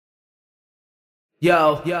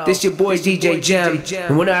Yo, this your boy DJ Gem,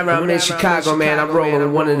 and whenever I'm in Chicago, man, I'm rolling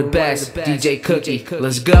with one of the best, DJ Cookie.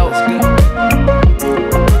 Let's go.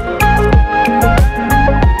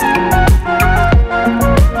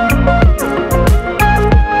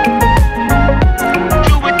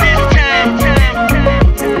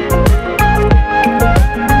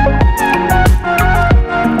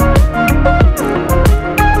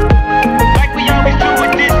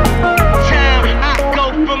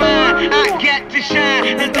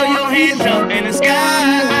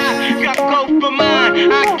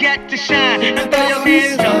 I get to shine and throw your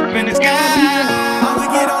hands up in the sky.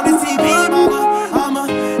 I'ma get on the TV, mama.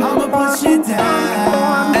 I'ma push it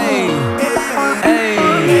down. Hey, hey,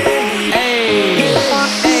 hey, hey.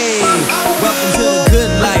 Welcome to the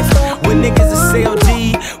good life, where niggas are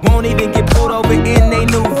CLD, won't even get pulled over in they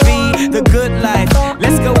new V. The good life,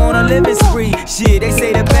 let's go on a living spree. Shit, they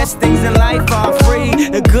say the best things in life are free.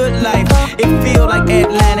 The good life, it feel like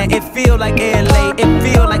Atlanta, it feel like LA, it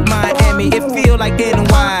feel like Miami, it feel like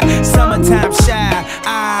NY, summertime shy.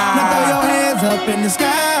 Now throw your hands up in the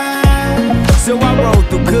sky. So I roll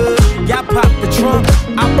through good, y'all pop the trunk,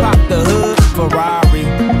 I pop the hood, Ferrari.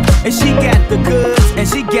 And she got the goods, and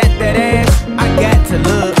she got that ass, I got to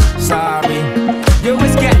look sorry. Yo,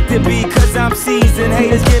 it's got to be cause I'm seasoned,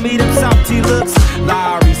 haters give me them salty looks,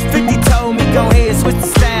 Lowry's. 50 told me go ahead, switch the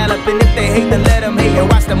style up, and if they hate then let them hate and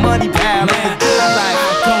watch the money pile up. I'm like,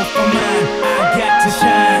 I go for mine, I got to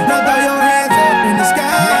shine. Now throw your hands up in the sky.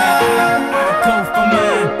 I go for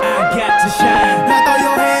mine, I got to shine. Now throw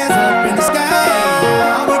your hands up in the sky.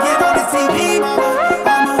 I'ma get on the TV,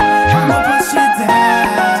 mama. I'ma push it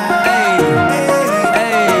down. Hey, hey,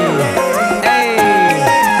 hey,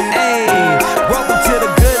 hey. Welcome to the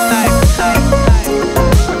good life.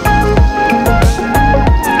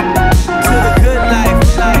 To the good life.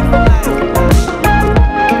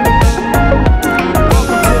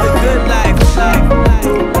 Welcome to the good life.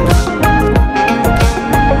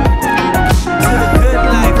 To the good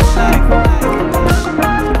life.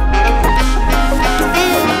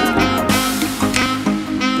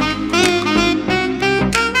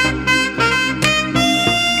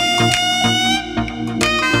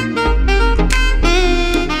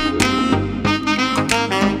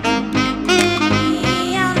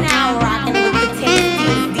 You're now rocking with the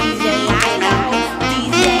tastiest DJ I know,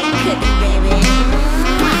 DJ Cookie, baby.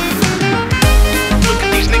 Look at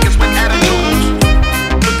these niggas with attitudes.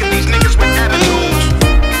 Look at these niggas with attitudes.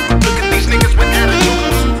 Look at these niggas with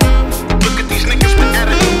attitudes. Look at these niggas with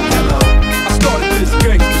attitudes. Hello, I started this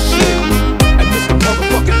gangsta shit, and this the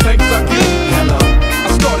motherfucking thanks I get. Hello, I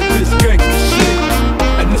started this gangsta shit,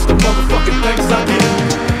 and this the motherfucking thanks I get.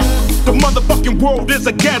 The motherfucking world is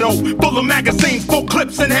a ghetto, full of magazines, full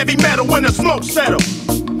clips, and heavy metal when the smoke settle.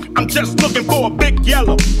 I'm just looking for a big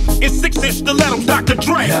yellow. It's 6-inch stilettos, Dr.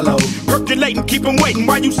 Dre. Hello. Percolating, keep 'em waiting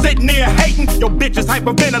while you sitting there hating. Your bitch is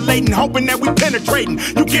hyperventilating, hoping that we penetrating.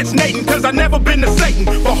 You get snating, cause I never been to Satan.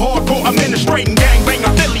 For hardcore administrating, gangbang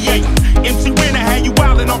affiliating. MC Winner had you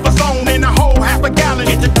wildin' off a zone and a whole half a gallon.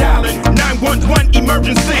 Hit the dialing, 911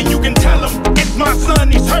 emergency. And you can tell him, it's my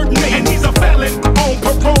son, he's hurting me. And he's a felon, on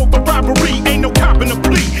parole for robbery. Ain't no copping a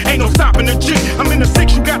plea, ain't no stopping a G. I'm in the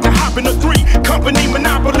 6, you got to hop in the 3. Company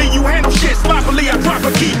monopoly, you handle shit sloppily. I drop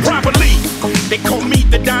a key properly. They call me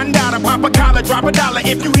the Don Dada, pop a collar, drop a dollar.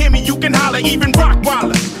 If you hear me, you can holler, even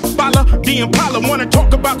Rockwaller. Follow the Impala, wanna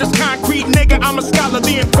talk about this concrete nigga? I'm a scholar,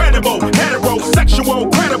 the incredible, heterosexual,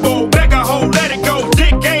 credible, beggar hoe, let it go.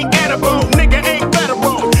 Dick ain't edible, nigga ain't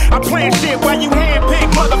federal. I plan shit while you handpick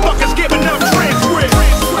motherfuckers giving up transcripts.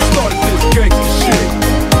 I started this gangsta shit,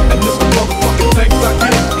 and this the motherfucking thanks I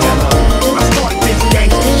get. Hello, I started this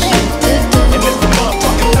gangsta shit, and this the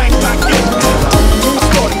motherfucking thanks I get. I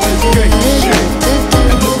started this gangsta shit,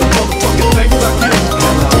 and this the motherfucking thanks I get.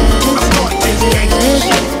 Hello, I started this gangsta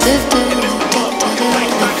shit, and this the motherfucking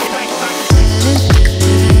thanks I get.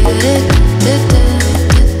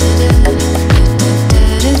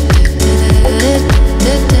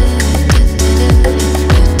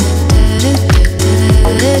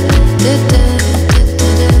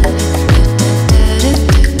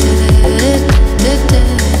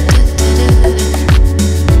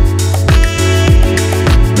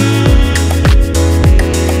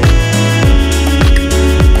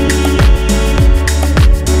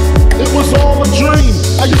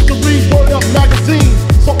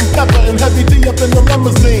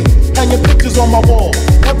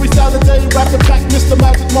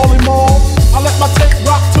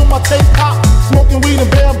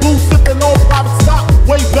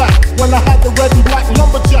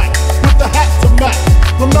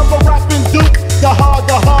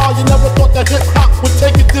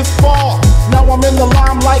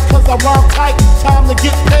 I rhyme tight, time to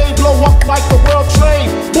get paid, blow up like the world trade.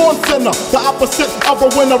 Born sinner, the opposite of a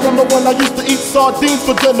winner. Remember when I used to eat sardines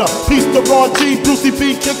for dinner? Peace to Ron G, Brucey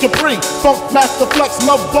B, Kid Capri, Funk Master Flex,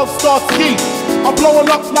 Love Bug, Star Ski. I'm blowing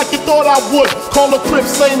up like you thought I would. Call a crib,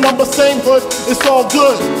 same number, same hood, it's all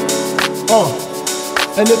good.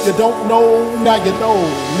 And if you don't know, now you know,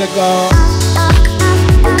 nigga.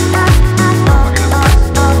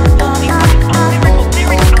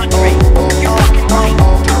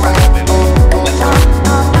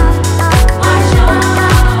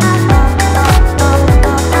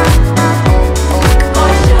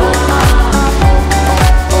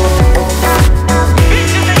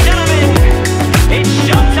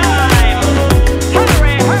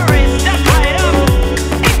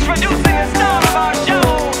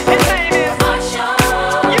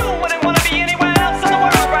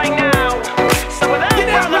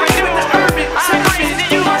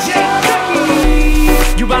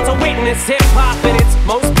 Hip-hop in its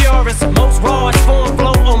most purest, most rawest form,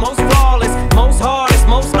 flow almost flawless, most hardest,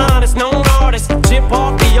 most honest, known artist. Chip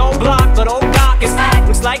off the old block, but old Doc is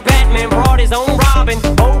looks like Batman brought his own Robin.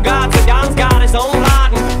 Old God, Saddam's got his own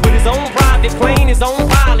Laden, with his own private plane, his own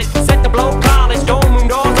pilot. Set to blow college, dome moon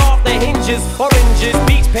doors off the hinges. Oranges,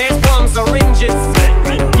 peach, pears, plums, syringes.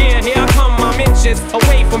 Yeah, here I come, I'm inches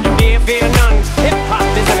away from you, dear, fear none. Hip-hop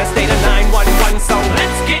is in a state of 911, so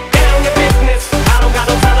let's get down to business. I don't got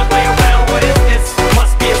no time to play around. What is this?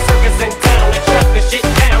 Must be a circus in town. Let's shut the shit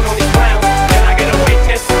down on these clowns. Can I get a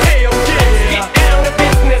witness? Hell yeah! Let's get down to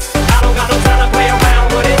business. I don't got no time to play around.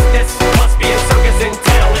 What is this? Must be a circus in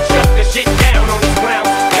town. Let's shut the shit down on these clowns.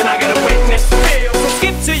 Can I get a witness? Hell. So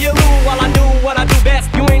skip to your loo while I do what I do best.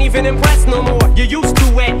 You ain't even impressed no more. You're used to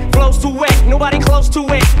it. Flows too wet. Nobody close to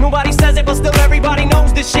it. Nobody says it, but still everybody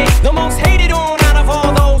knows this shit. The most hated on out of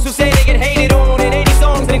all those who say they get hated on in 80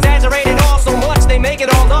 songs and exaggerated all so much they make it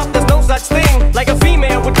all up. There's no such thing like a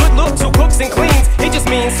female with good looks who cooks and cleans. It just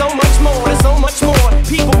means so much more. There's so much more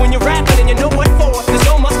people when you're rapping and you know what for. There's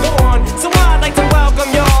so much go on. So I'd like to welcome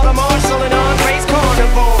y'all to Marshall and Andre's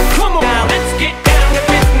Carnival. Come on, now let's get down to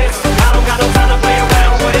business. I don't got no time to play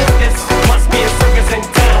around. What is this? Must be a circus in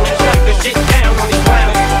town. Let's shut the shit down on these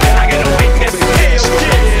clowns. Can I get a witness? Hell,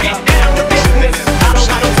 let's get down to business. I don't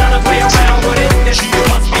got no time to play around. What is this?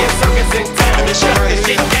 Must be a circus in town. Let's shut the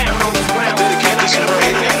shit down on these clowns.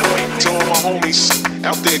 To all my homies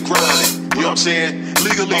out there grinding, you know what I'm saying?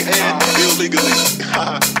 Legally and illegally.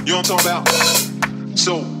 You know what I'm talking about?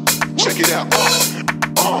 So, check it out.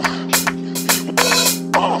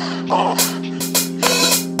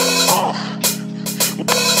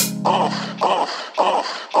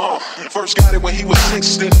 First got it when he was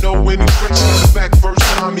 6, didn't know any tricks. On the back first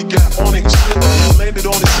time he got on it, slip. Landed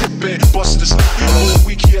on his hip and busted his lip. All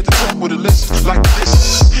week he had to talk with a list like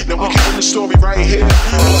this. Now we can end the story right here.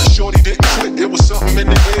 But shorty didn't quit, it was something in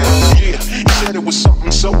the air. Yeah, he said it was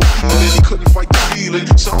something so appealing. He couldn't fight the feeling,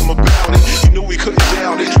 something about it. He knew he couldn't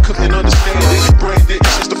doubt it, couldn't understand it. Branded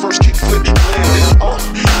since the first kick flip landed.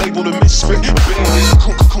 Labeled a misfit, abandoned.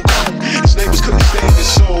 His neighbors couldn't stand it,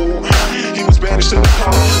 so he was banished to the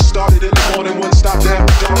car. Started in the morning, wouldn't stop down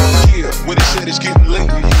the dawn. Yeah, when he said it's getting late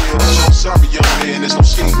in here. So I'm sorry, young man, there's no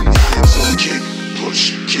skating here. So we kick,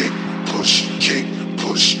 push, kick, push, kick,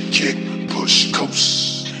 push, kick, push,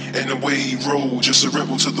 coast. And the way he rolled, just a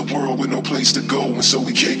rebel to the world with no place to go. And so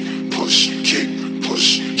we kick, push, kick,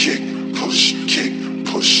 push, kick, push, kick,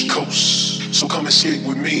 push, coast. So come and skate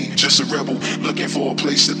with me, just a rebel looking for a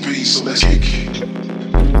place to be. So let's kick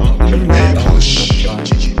and push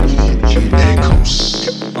and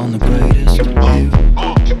coast. On the greatest view,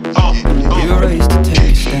 we were raised to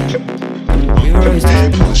take a stand. We were raised to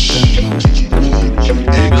push and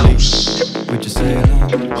coast. We just sail on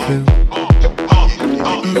through.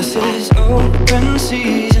 This is open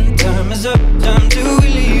season, time is up, time to be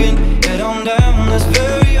leaving. Head on down this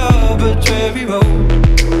very arbitrary road.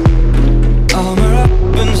 Armor up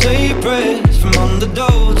and say prayers from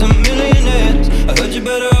underdogs to millionaires. I heard you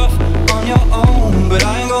better off on your own, but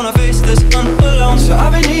I ain't gonna face this alone. So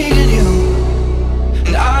I've been needing you,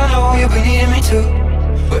 and I know you'll be needing me too.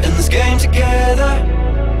 We're in this game together,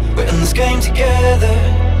 we're in this game together.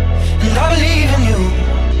 And I believe in you,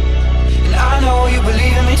 and I know you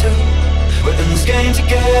believe in me too. We're in this game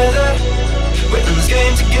together, we're in this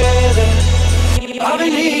game together. I've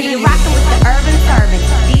been needing you. Rockin' with the Urban Servant,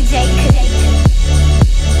 DJ Cookie.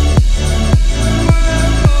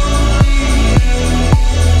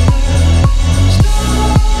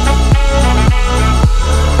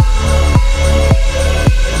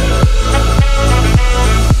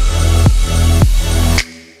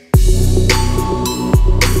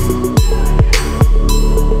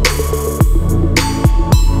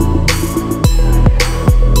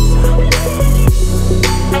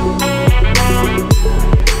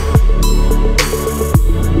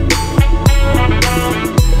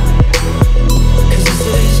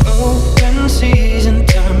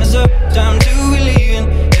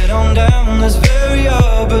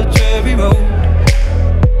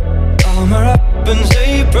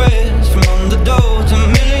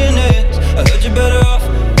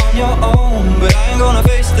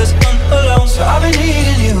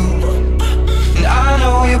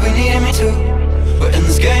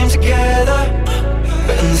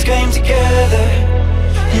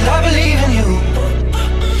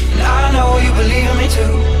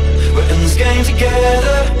 game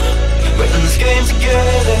together. We're in this game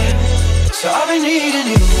together. So I've been needing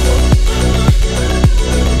you.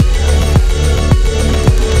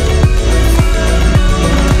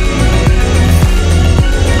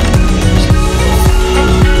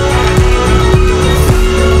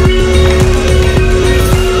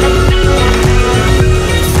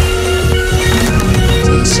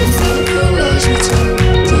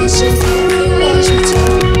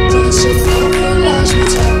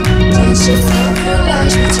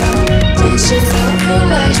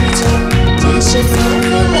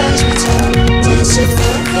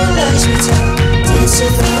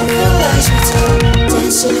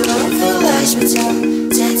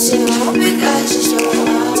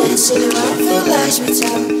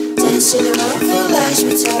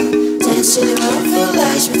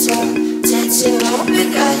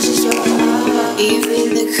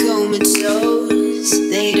 Even the comatose,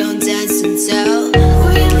 they don't dance and tell.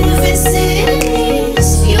 We live in cities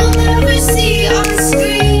you'll never see on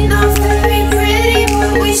screen. Not very pretty,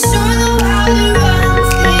 but we sure know how to run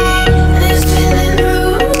things. Living in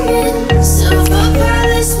ruins of a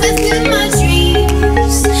palace within my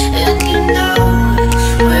dreams. And you know,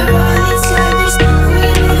 we're on each other's. We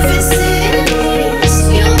live in cities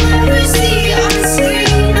you'll never see on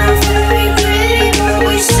screen. Not very pretty, but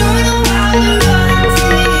we sure know how to run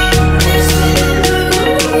things. Living in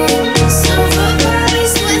ruins of a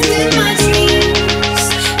palace within my dreams.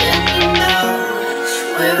 And you know,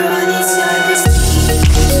 we're on each other's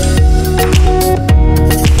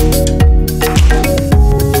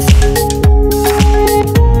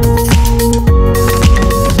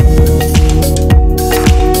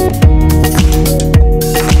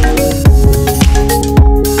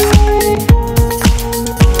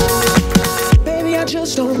Baby, I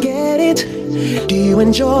just don't get it. Do you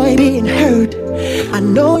enjoy being hurt? I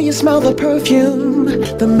know you smell the perfume,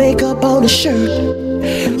 the makeup on his shirt.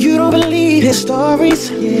 You don't believe his stories,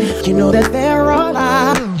 yeah. You know that they're all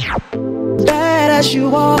lies. Bad as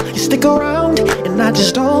you are, you stick around, and I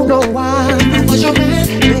just don't know why. I was your man,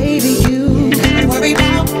 baby, you. Don't worry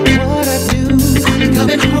about what I do. I'll be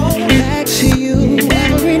coming home back to you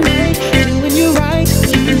every night, doing you right.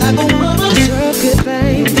 Like a woman, deserve good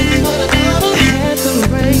things. Handsome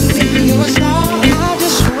rain, baby, you're a star. I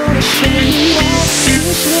just wanna show you all. You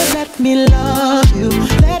should let me love you.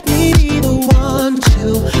 Let me be the one to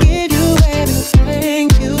give you everything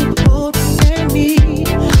you want and need.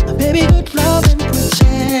 Baby, good love and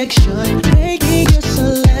protection. Making your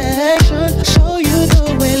selection. Show you the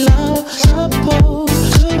way love's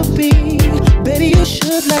supposed to be. Baby, you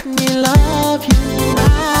should let me love you.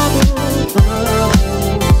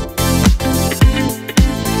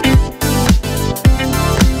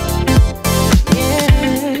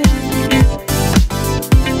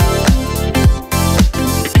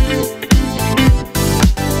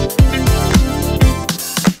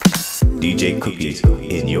 DJ Cookies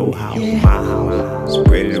in your house, my house.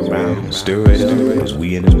 Spread it around, stir it up, cause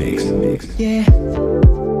we in the mix. Yeah.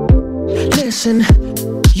 Listen,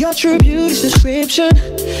 your true beauty's description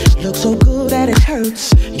looks so good that it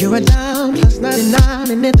hurts. You're a dime plus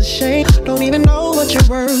 99 and it's a shame. Don't even know what you're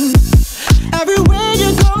worth. Everywhere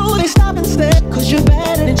you go, they stop and stare, cause you're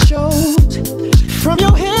bad and it shows. From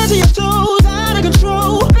your head to your toes, out of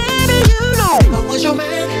control. Baby, you know I was your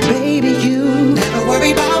man. Baby, you never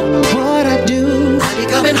worry about what I do. I'll be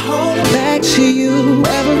coming home back to you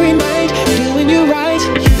every night, doing you right.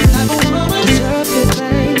 You like a woman, deserve good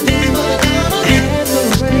things.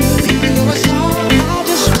 Handsome rain, baby, you're a star. I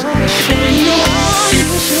just wanna show you all. You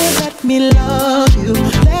should let me love you.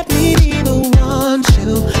 Let me be the one to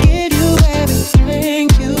give you everything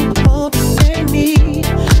you want and need.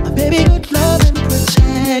 Baby, good love and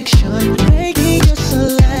protection. Making your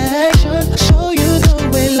selection. Show you the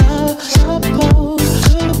way love's supposed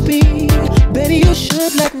to be. Baby, you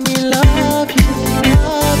should let me love you.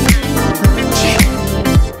 Love you.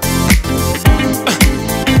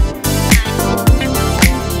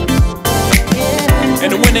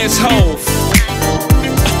 And the winner is Hov.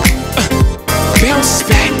 Bounce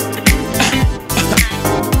back.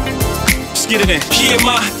 Let's get it in. Yeah,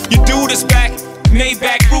 ma, your dude is back.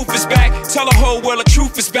 Maybach roof is back. Tell the whole world the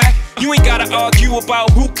truth is back. You ain't gotta argue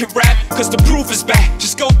about who can rap, cause the proof is back.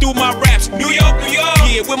 Just go through my raps. New York, New York.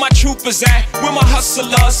 Yeah, where my troopers at? Where my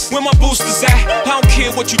hustlers? Where my boosters at? I don't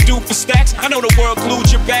care what you do for stacks. I know the world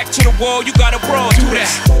glued your back to the wall. You gotta brawl through that.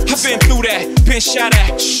 I've been through that. Been shot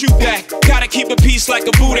at. Shoot back. Gotta keep a peace like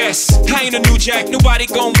a boot ass. I ain't a new jack. Nobody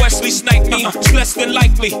gon' Wesley snipe me. It's less than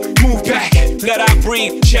likely. Move back. Let I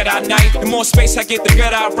breathe. Jedi Knight. The more space I get, the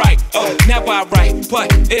better I write. Never I write. But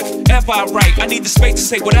if ever I write, I need the space to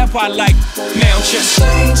say whatever I like. Now just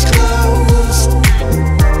change clothes.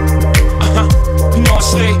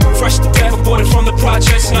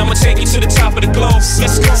 house.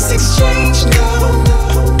 Let's go. Let's exchange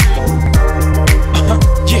now.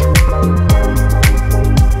 Yeah.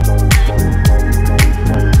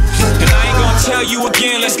 Tell you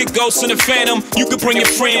again, let's get ghosts in the phantom. You can bring your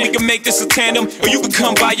friend, we can make this a tandem. Or you can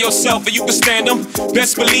come by yourself and you can stand them.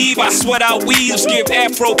 Best believe I sweat out weaves, give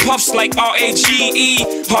afro puffs like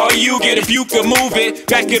R-A-G-E. How you get if you could move it,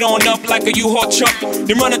 back it on up like a U-Haul truck.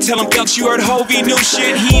 Then run and tell him, Ducks, you heard Hovey, new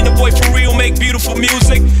shit. He and the boy for real make beautiful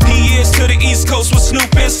music. He is to the East Coast with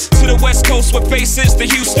Snoop is, to the West Coast with Faces to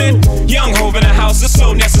Houston. Young Hov in the house, it's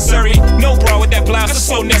so necessary. No bra with that blouse, it's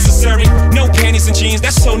so necessary. No panties and jeans,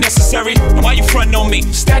 that's so necessary. And why you frontin' on me?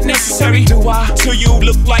 Is that necessary? Do I? Till you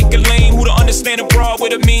look like a lame who don't understand a broad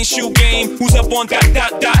with a mean shoe game. Who's up on dot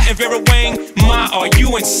and Vera Wang? Ma, are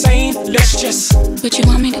you insane? Let's just. What you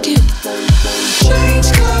want me to do?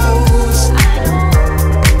 Change clothes.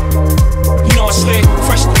 You know I stay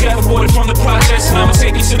fresh to death, aborted from the projects, and I'ma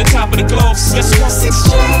take you to the top of the globe. Let's go. Let's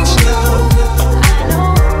exchange now.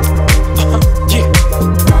 Yeah.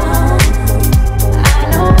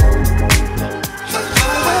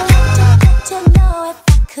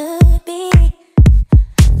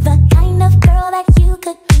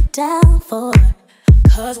 Down for.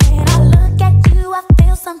 Cause when I look at you, I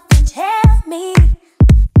feel something tell me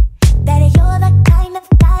that you're the kind of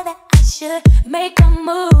guy that I should make a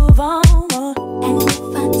move on. And if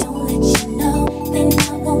I don't let you know, then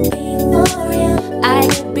I won't be for real. I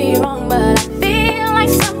could be wrong, but I feel like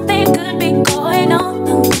something could be going on.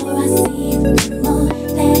 The more I see you, the more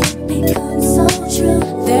that it becomes so true.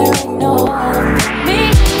 There ain't no other for me.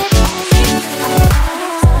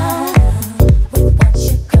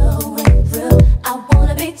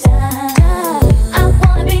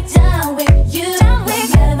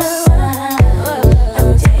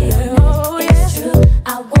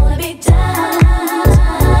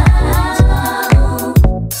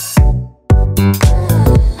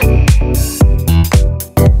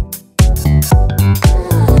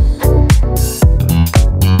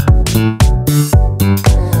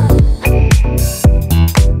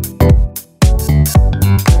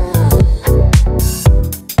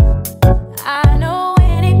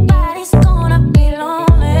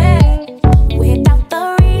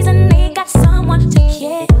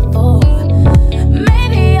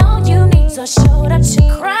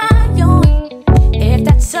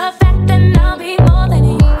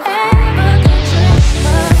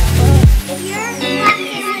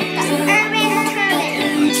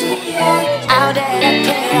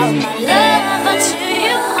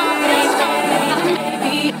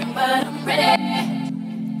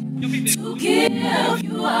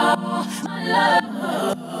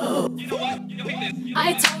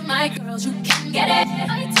 I told my girls you can get it.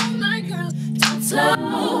 I told my girls don't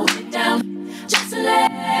slow it down, just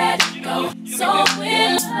let it go. So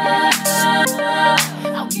in love,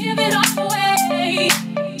 I'll give it all away.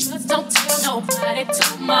 Just don't tell nobody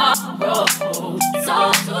tomorrow.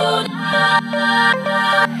 So tonight,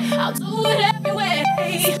 I'll do it every way.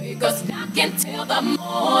 Because I can till the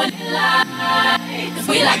morning light. Cause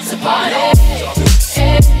we like to party.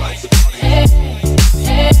 Hey, hey, hey,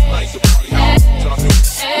 hey.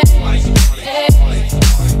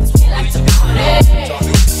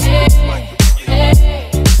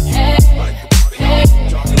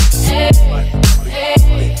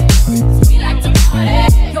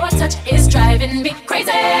 Your touch is driving me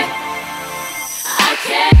crazy. I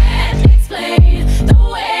can't explain the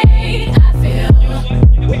way I feel.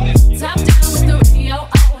 Top down with the radio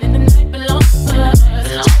on and the night belongs to us.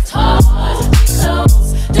 Just hold me close,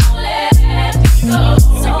 don't let me go.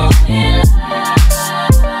 So in love,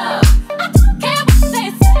 I don't care what they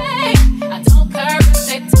say, I don't care if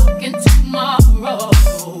they talking tomorrow.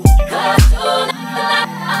 Cause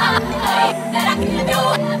tonight, that I give you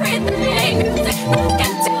everything. You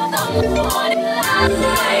can tell the morning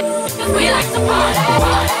light. Cause we like to party.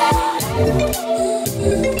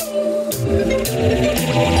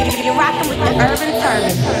 You're rocking with the Urban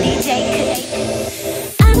Turban, DJ Cookie.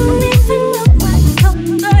 I don't even know why you come,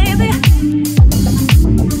 baby.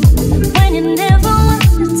 When you never want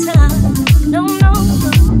the time, no.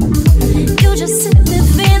 You just sit there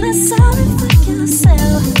feeling sorry for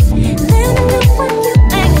yourself. Let me know what you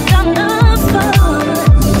ain't done enough for.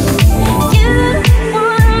 You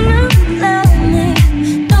wanna love me,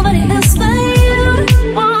 nobody else but you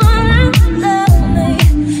wanna love me,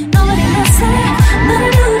 nobody else. But I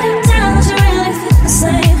know deep down that you really feel the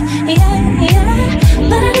same, yeah.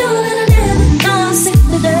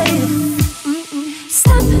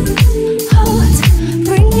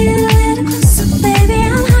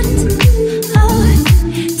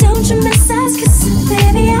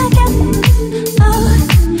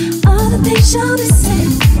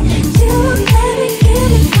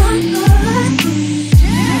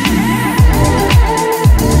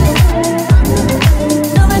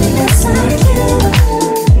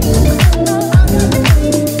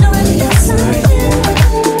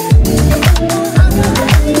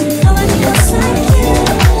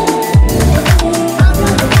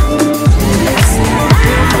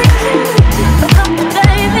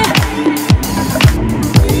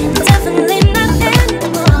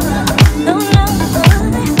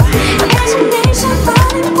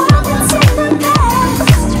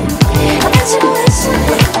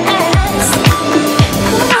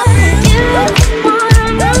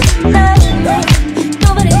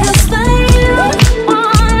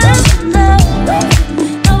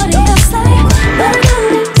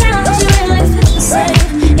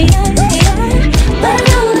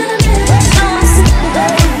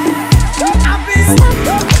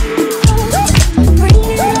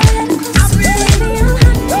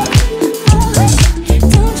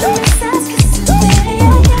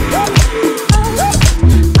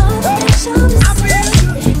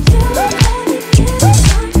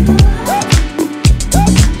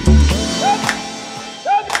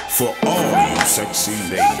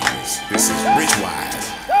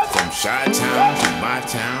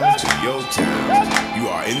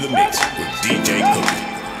 mix with DJ Cookie.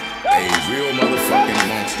 A real motherfucking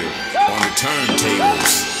monster on the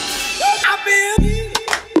turntables.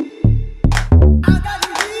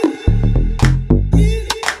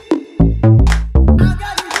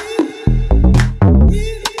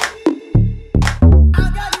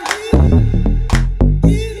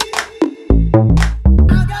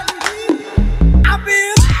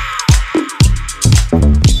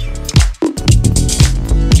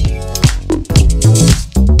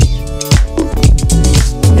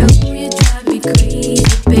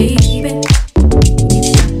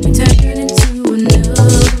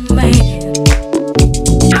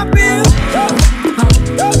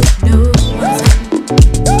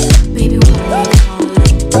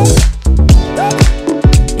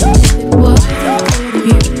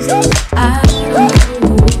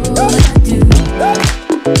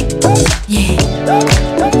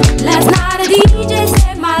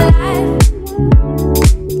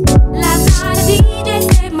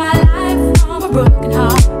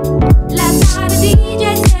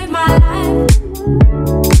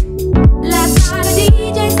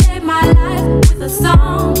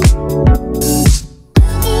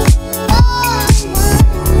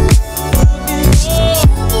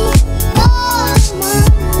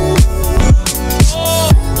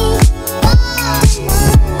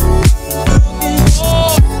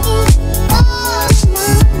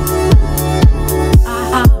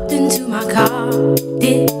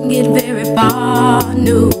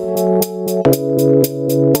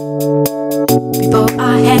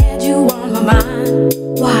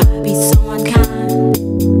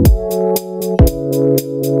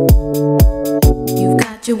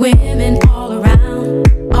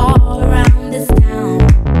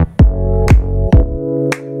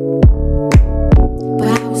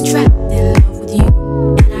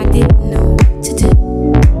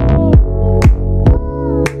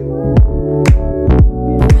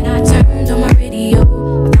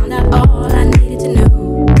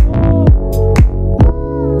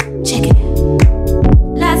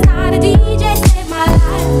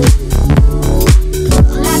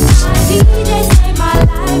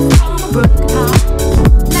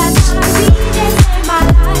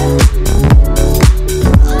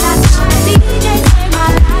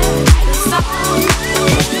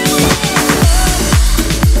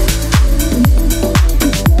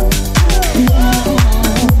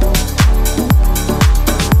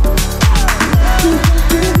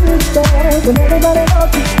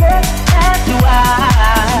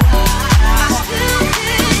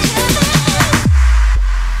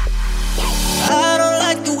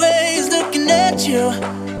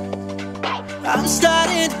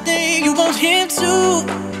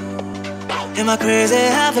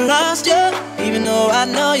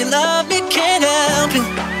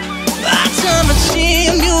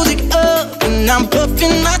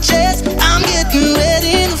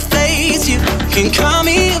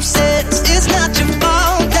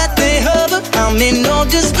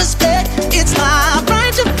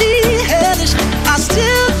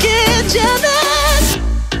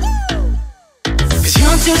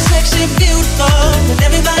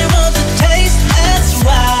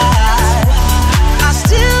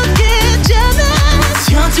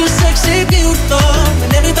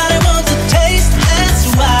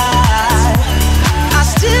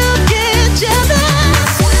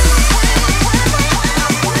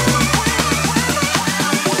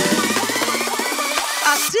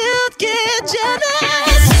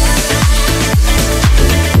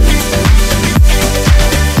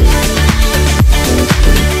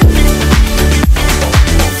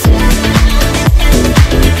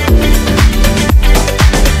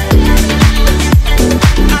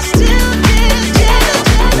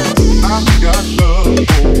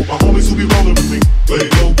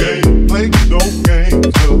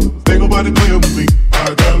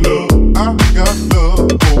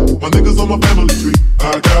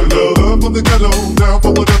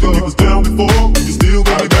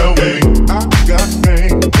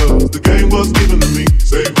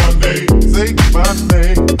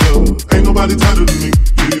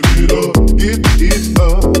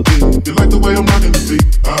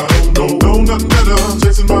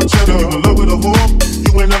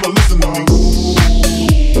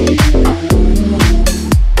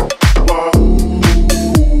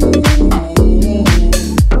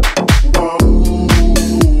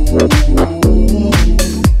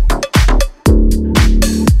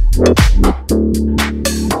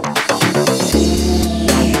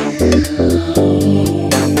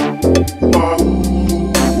 Wow.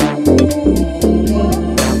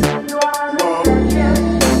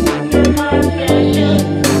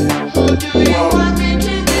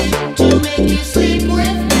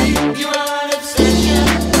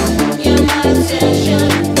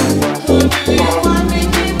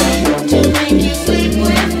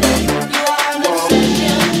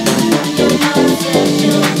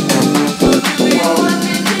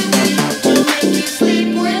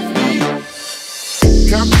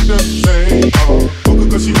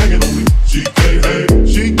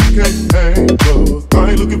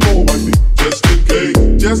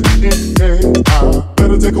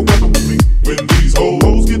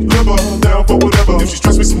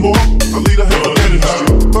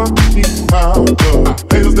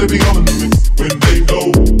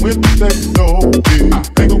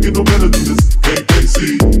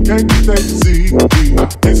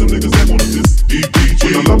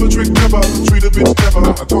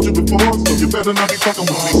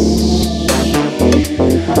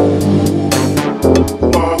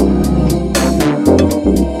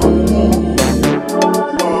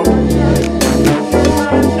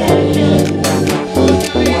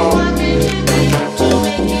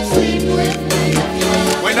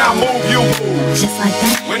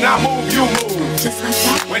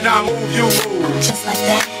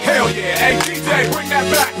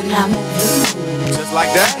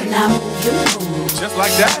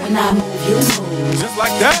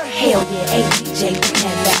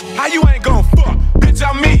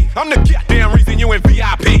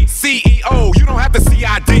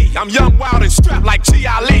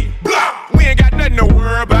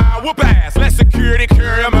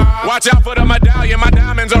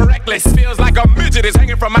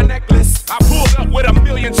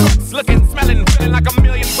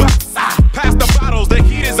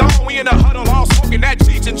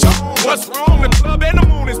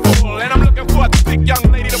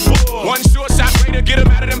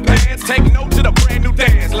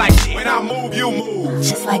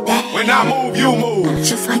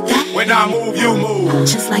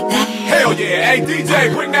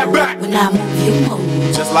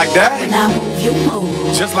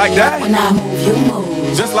 Like that? When I move, you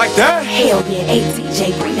move. Just like that? Hell yeah, hey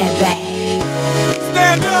DJ, bring that back.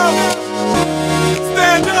 Stand up!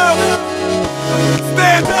 Stand up!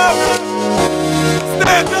 Stand up!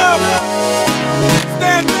 Stand up!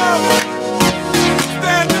 Stand up!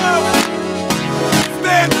 Stand up!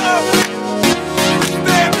 Stand up!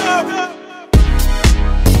 Stand up!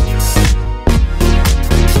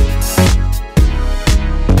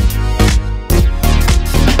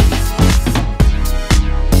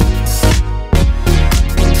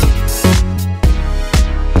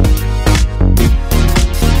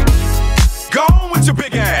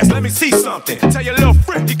 See something, tell your little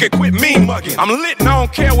friend he can quit mean mugging. I'm lit and I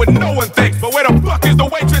don't care what no one thinks, but where the fuck is the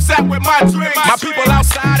waitress at with my drink? My people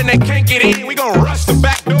outside and they can't get in. We gon' rush the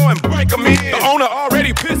back door and break them in. The owner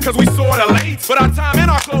already pissed cause we sorta late, but our time and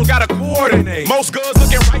our clothes gotta coordinate. Most girls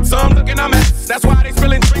looking right, some looking a mess. That's why they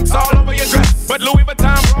spilling drinks all over your dress. But Louis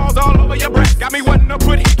Vuitton bras all over your breast. Got me wanting to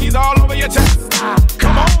put hickeys all over your chest.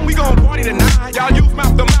 Come on, we gon' party tonight. Y'all use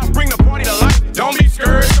mouth to mouth, bring the party to life. Don't be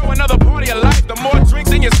scared, show another party of life. The more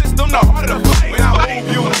drinks in your system, the harder to fight. When I move,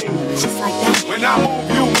 you move. Just like that. When I move,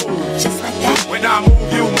 you move. Just like that. When I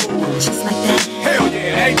move, you move. Just like that. Hell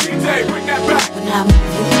yeah, hey DJ, bring that back. When I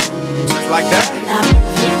move, you move. Just like that. When I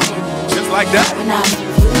move, you move. Just like that. When I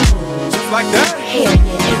move, you move. Just like that. Hell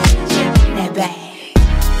yeah, hey DJ, bring that back.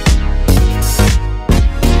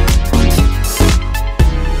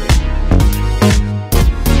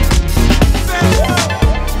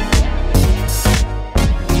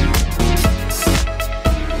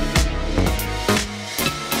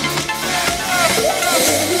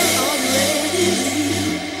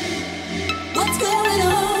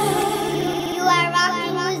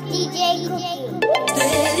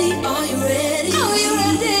 Are you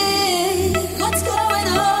ready? What's going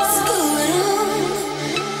on?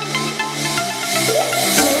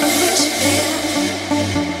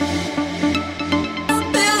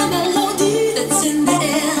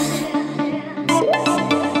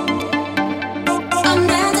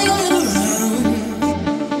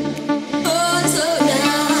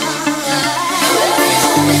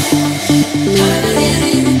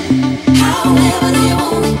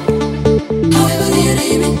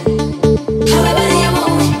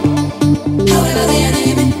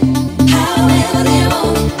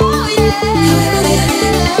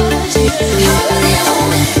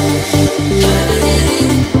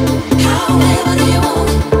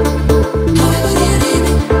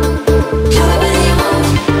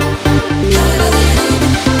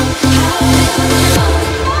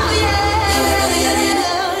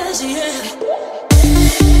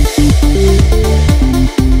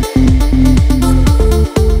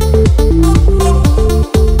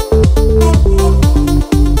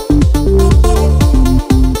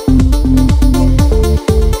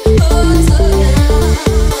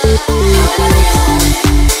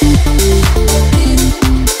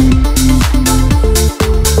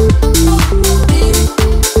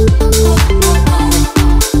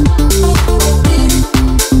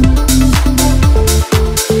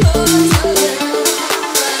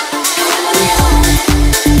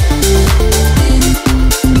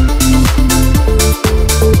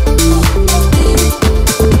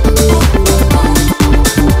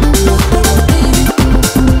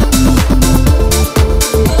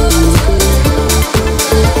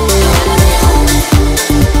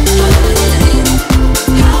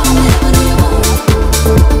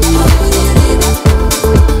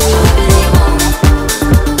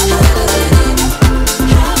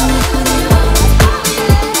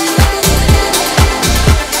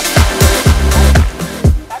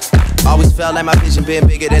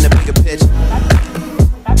 bigger picture.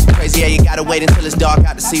 Crazy how you gotta wait until it's dark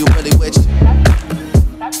out to see who really with you.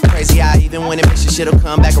 Crazy how even when it misses you, shit'll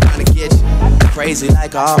come back around to get you. Crazy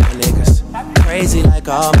like all my niggas. Crazy like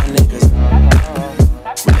all my niggas.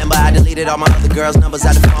 Remember I deleted all my other girls' numbers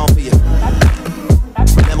out the phone for you.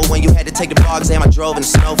 Remember when you had to take the bar exam, I drove in the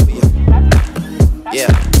snow for you. Yeah,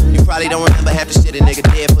 you probably don't remember half the shit a nigga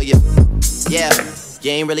did for you. Yeah,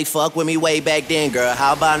 you ain't really fuck with me way back then, girl.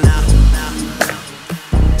 How about now?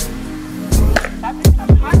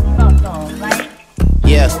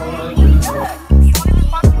 Yeah.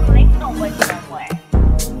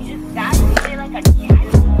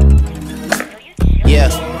 Yeah.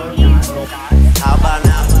 How about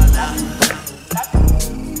now?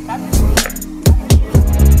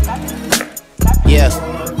 Yeah.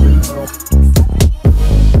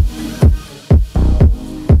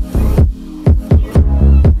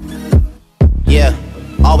 Yeah.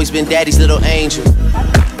 Always been daddy's little angel.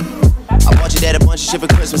 I bought your dad a bunch of shit for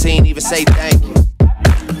Christmas, he ain't even say thank you.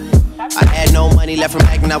 I had no money left from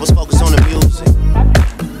acting, I was focused on the music.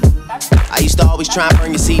 I used to always try and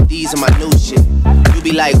burn your CDs and my new shit. You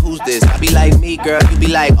be like, who's this? I be like, me, girl. You be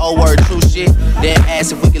like, oh, word, true shit. Then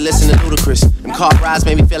ask if we could listen to Ludacris. Them car rides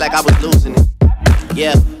made me feel like I was losing it.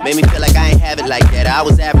 Yeah, made me feel like I ain't have it like that. I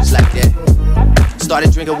was average like that.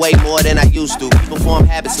 Started drinking way more than I used to. People form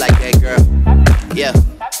habits like that, girl. Yeah.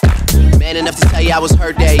 Man enough to tell you I was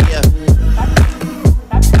hurt that year.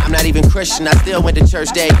 I'm not even Christian, I still went to church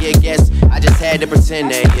that year. Guess I just had to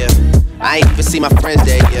pretend that year. I ain't even see my friends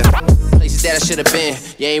that year. Places that I should've been.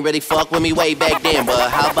 You ain't really fuck with me way back then,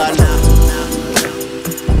 but how about now?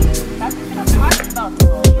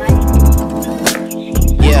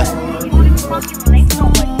 Yeah.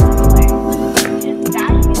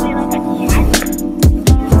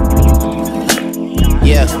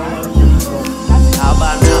 Yeah. How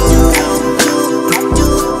about now?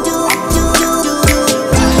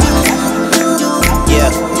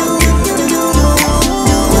 Yeah.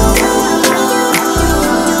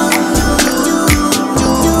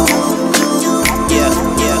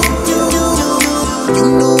 You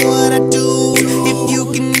know what I do. If you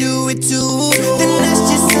can do it too, then that's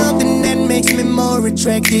just something that makes me more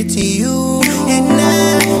attracted to you. And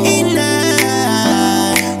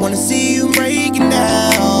I wanna see you breaking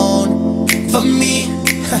down for me.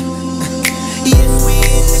 Yes, we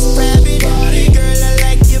in this private party, girl. I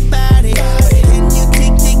like your body. Can you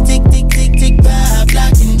tick, tick, tick, tick, tick, tick, vibe,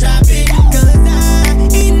 lock and drop it? 'Cause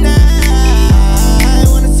I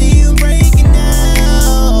wanna see you breaking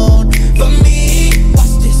down for me.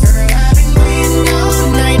 Watch this, girl. I've been waiting all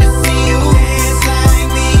night to see you dance like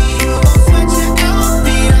me. Gon' sweat your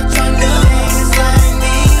outfit, I'm tryna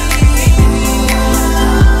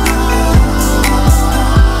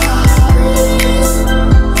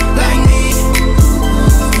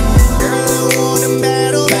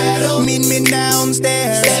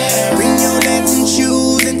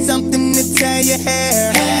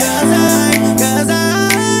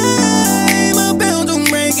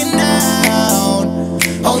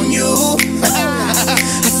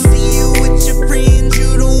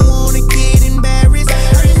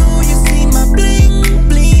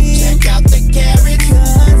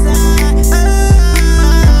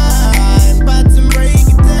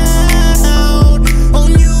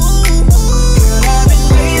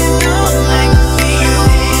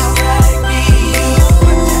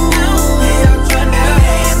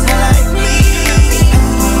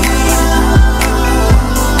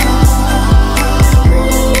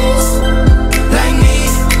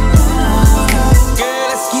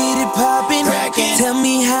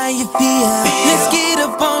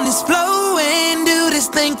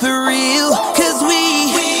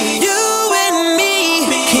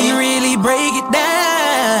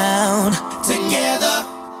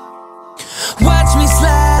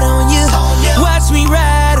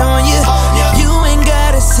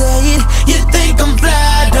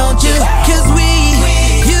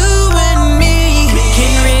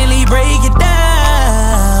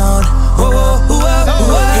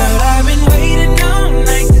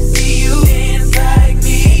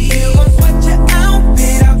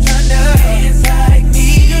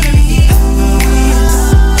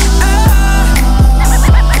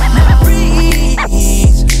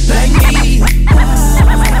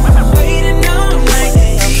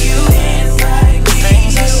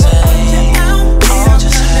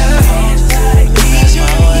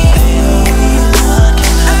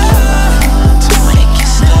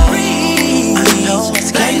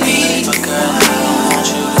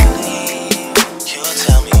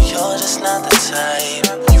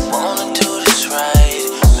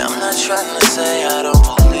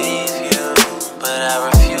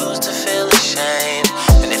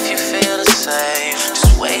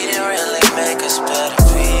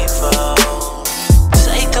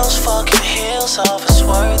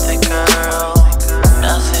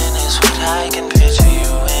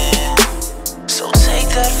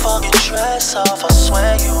that fucking dress off. I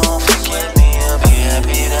swear you won't forget me. I'll be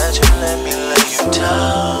happy that you let me lay you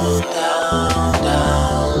down, down,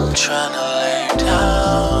 down. Tryna lay you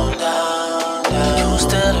down, down, down. You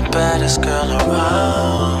still the baddest girl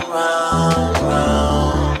around, round,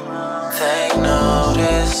 round. They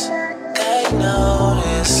notice,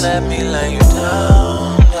 let me lay you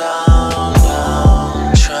down, down,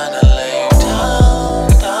 down. Tryna lay you down,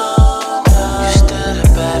 down, down. You still the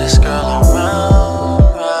baddest girl around,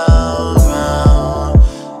 round, round.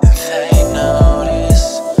 And they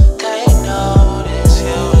notice, you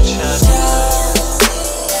what you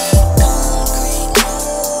do.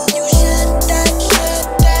 You shut that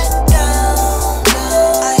down,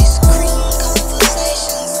 down. Ice cream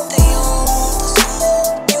conversations, they all want the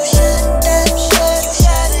smoke. You shut that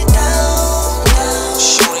it down, down.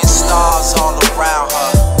 Shooting stars all around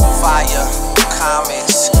her, fire,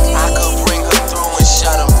 comets. I could bring her through and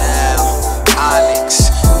shut them down. Onyx,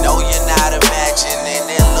 no you're not imagining.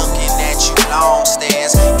 They're looking at you long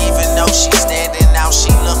stares. Even though she's standing out, she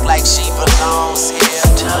look like she belongs here.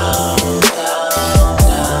 Down, down,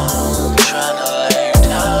 down. Tryna lay you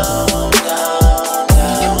down, down,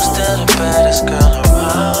 down. You still the baddest girl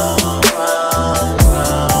around, round,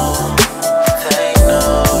 round. They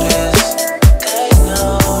notice,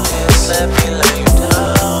 let me lay you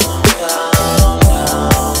down, down,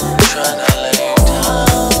 down. Tryna lay you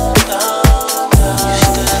down, down, down. You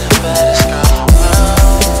still the baddest girl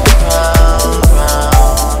around, round,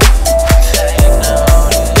 round. They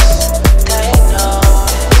notice,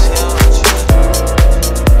 you what you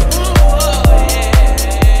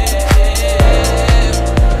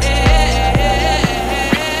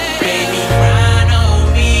Baby, grind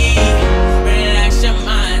on me, relax your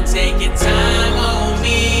mind, take your time on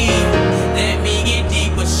me. Let me get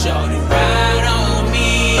deeper, shorty, ride on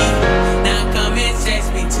me. Now come and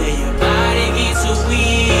text me till your body gets so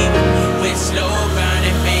weak. We're slow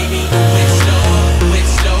grinding, baby, we're slow, we're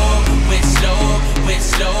slow, we're slow, we're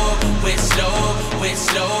slow, we're slow, we're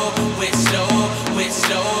slow, we're slow, we're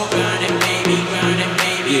slow grinding, baby, grinding,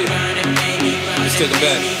 baby, grinding, baby, grinding. Let's take it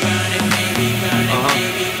back. Grinding, baby, grinding,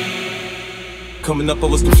 baby. Coming up, I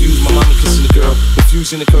was confused. My mommy kissing the girl.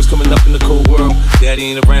 Confusion and curse coming up in the cold world. Daddy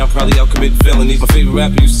ain't around, probably out committing felonies. My favorite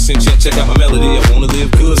rapper used to sing, check out my melody. I wanna live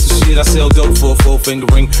good, so shit, I sell dope for a 4-finger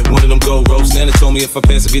ring. One of them gold ropes. Nana told me if I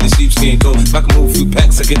pass, I get a sheepskin coat. If I can move a few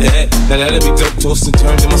packs, I get the hat. Now that'd be dope. Tossed and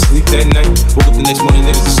turned in my sleep that night. Woke up the next morning,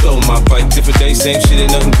 niggas just stole my bike. Different day, same shit, ain't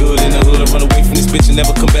nothing good. In the hood, I run away from this bitch and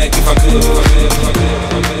never come back if I could.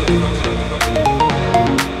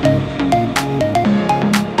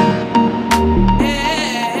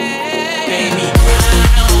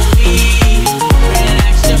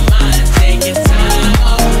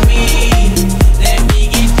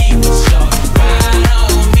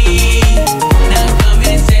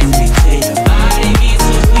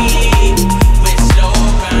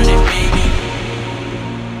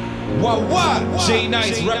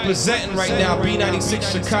 J-Nice representing right now,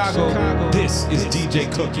 B96 Chicago. This is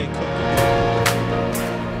DJ Cookie.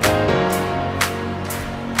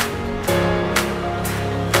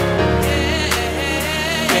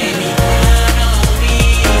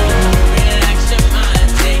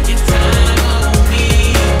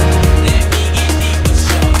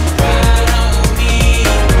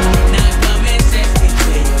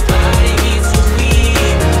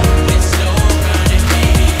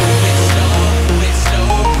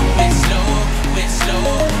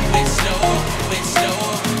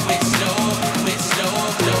 We're slow,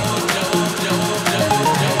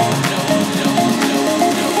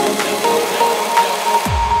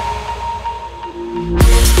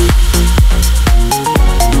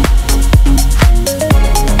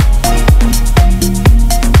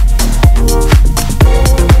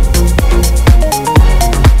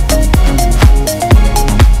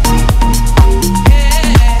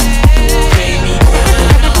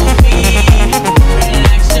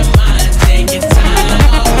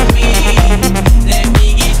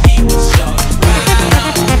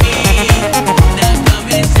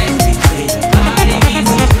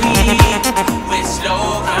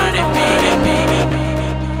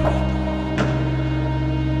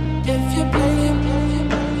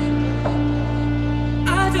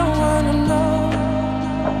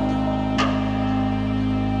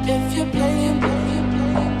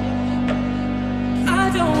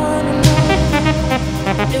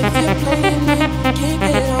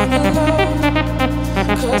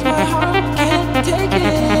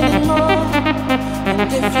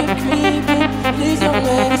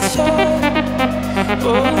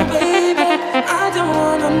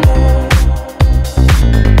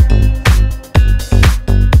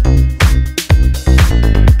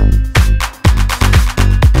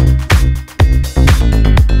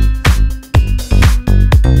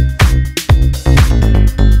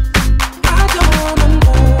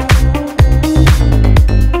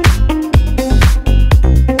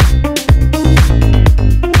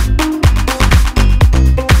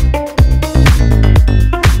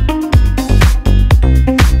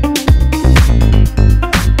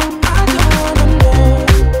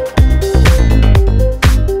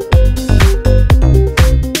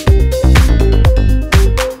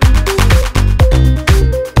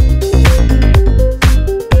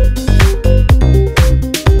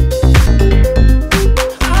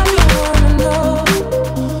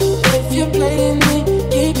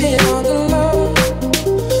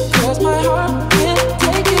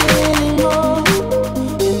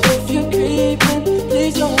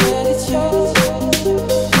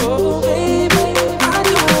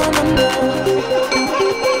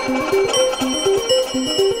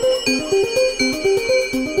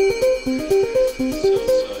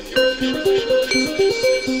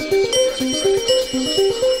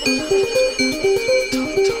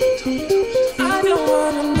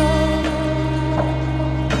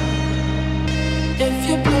 if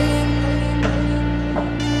you're playing,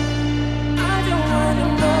 I don't wanna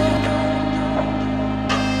know.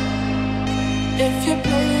 If you're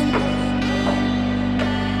playing,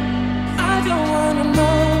 I don't wanna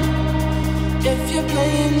know. If you're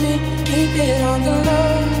playing me, keep it on the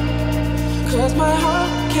low. 'Cause my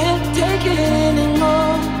heart can't take it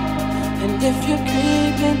anymore. And if you're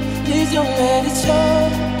creeping, please don't let it show.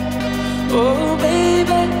 Oh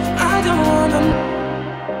baby, I don't wanna know.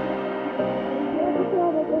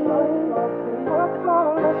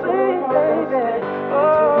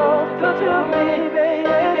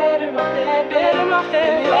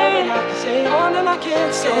 I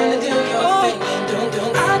can't stand it. Oh,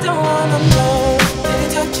 I don't wanna know. Baby,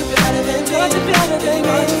 touch you better than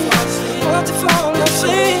me. Want to fall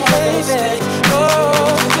asleep, baby. Oh,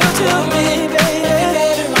 you to me, baby.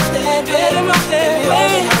 Better off that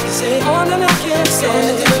way. Oh, then I can't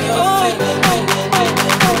stand it. Oh,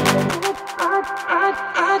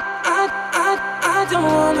 I don't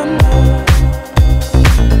wanna know.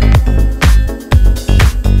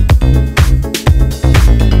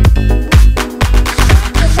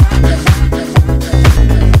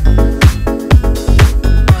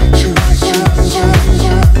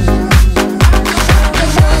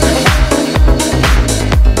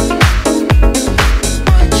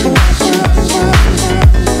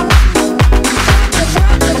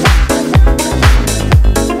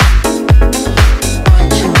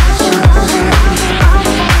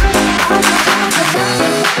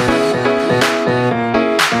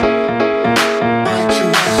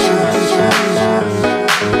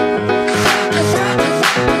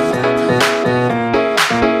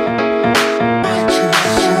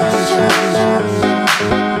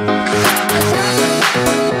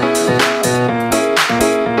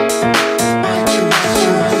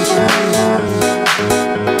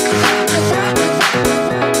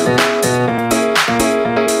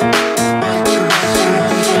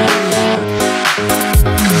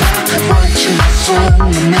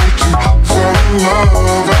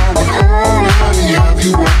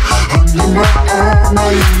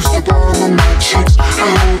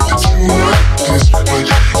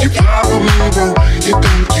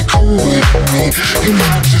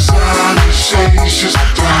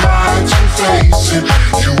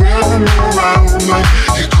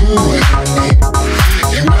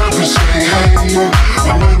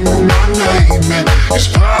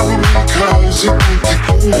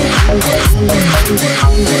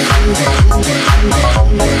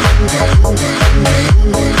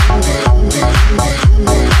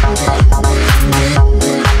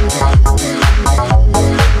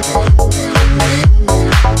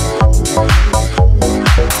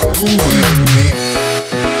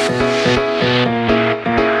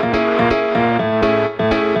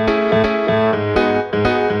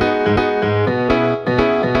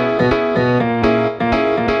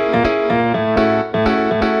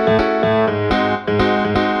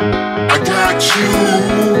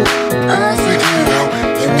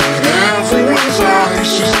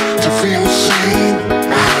 Feel seen.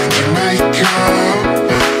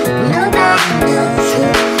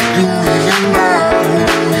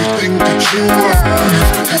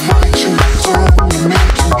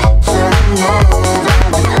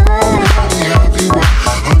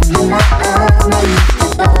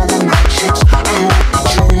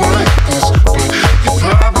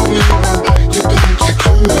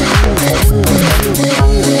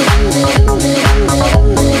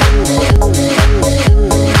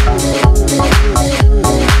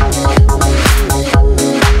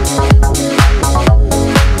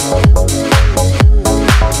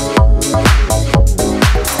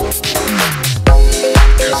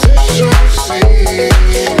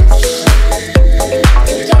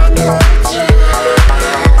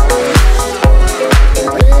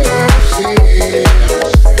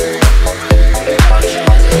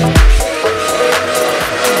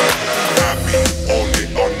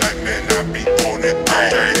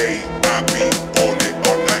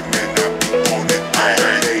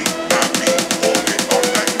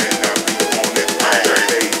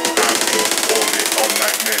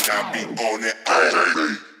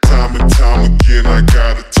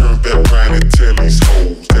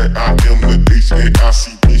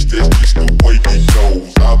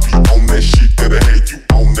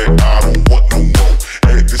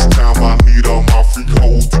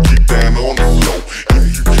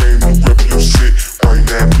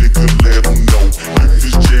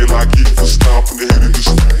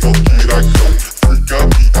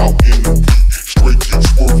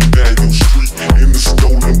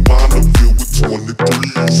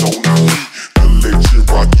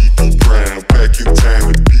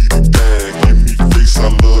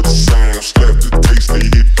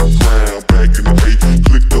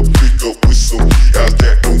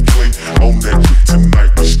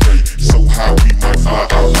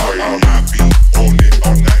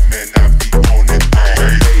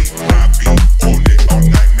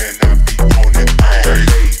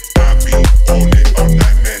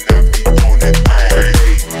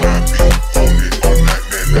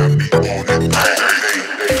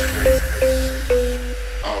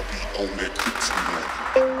 on that kryptonite.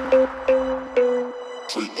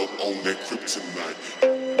 Straight up on that kryptonite.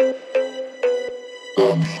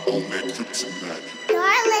 I'll be on that kryptonite.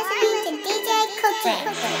 You're listening to DJ Cookie.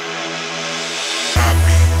 I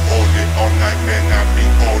be on it all night, man. I be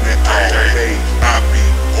on it all day. I be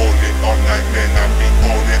on it all night, man. I be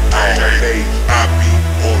on it all day. I be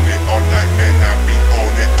on it all night, man. I be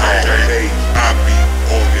on it all day. I be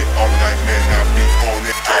on it all night, man. I be on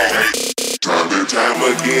it all day. Time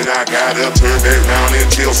again, I gotta turn back round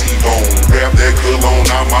and Chelsea bone. Grab that cologne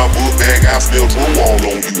out my book bag, I smell through all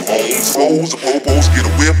on you. Homes, foes, the popos, get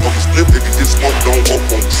a whip of a split. If you just smoke, don't up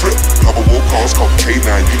on trip. Couple more cars, call K9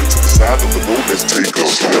 unit to the side of the road, let's take a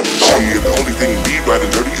trip. Shit, the only thing we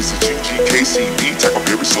riding dirty is a GGKCD. Tack up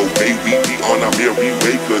every so baby, we on our merry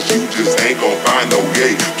way, cause you just ain't gon' find no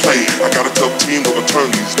yay. Play, I got a tough team of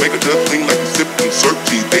attorneys, make a death thing like a sippin'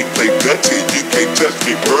 Searchy. They play dirty, you can't touch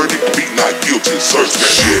me, verdict, be not guilty. Search that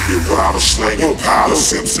Chevy rider, slanging powder,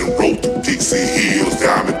 Simpson road through Dixie Hills,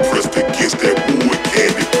 diamond pressed against that wood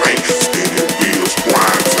candy paint, spinning wheels,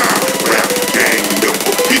 prime time, rap gang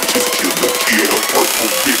member, bitches, killer, purple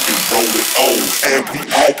ribbon, rolling O's, and we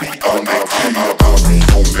all be on that kryptonite. I'll be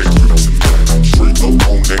on that kryptonite, straight up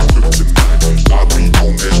on that kryptonite. I'll be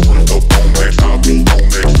on that, straight up on that. I'll be on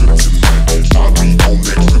that kryptonite. I'll be on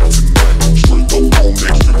that kryptonite, straight up on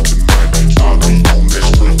that kryptonite. I'll be on that,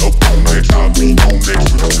 straight up on that. I'll be on that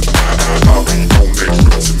kryptonite. I'll be on that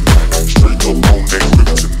kryptonite, straight up on that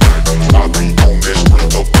kryptonite. I'll be on that,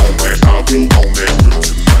 straight up on that. I'll be on that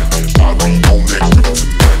kryptonite. I'll be on that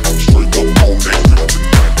kryptonite, straight up on that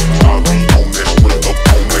kryptonite. I'll be on that, straight up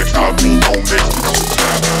on that. I'll be on that kryptonite. I'll be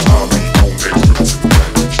on that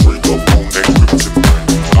kryptonite, straight up on that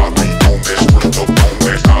kryptonite. I'll be on that, straight up on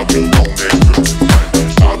that. I'll be on that kryptonite.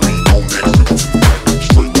 I'll be on that kryptonite, straight up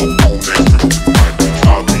on that kryptonite. I'll be on that, straight up on that. I'll be on that kryptonite. I'll be on it all night, man. I'll be on it all day. I'll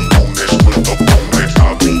be on it all night, man.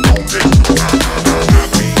 I'll be on it all day. I'll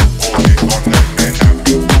be on it all night, man. I'll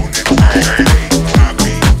be on it all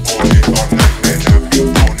day.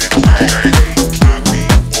 I'll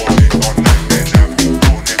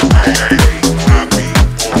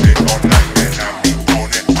be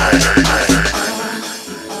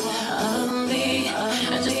on it all night, man. I'll be on it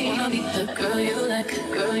all day. I just wanna be the girl you like,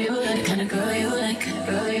 the kind of girl you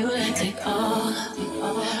like, take all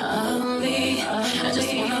of me. I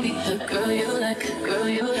just wanna be the girl you like,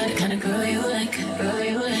 the kind of girl you like,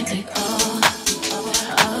 take all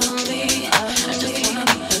of me. I just wanna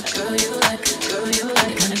be the girl you like,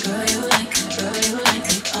 the kind of girl you like,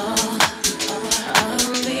 take all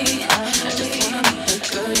of me.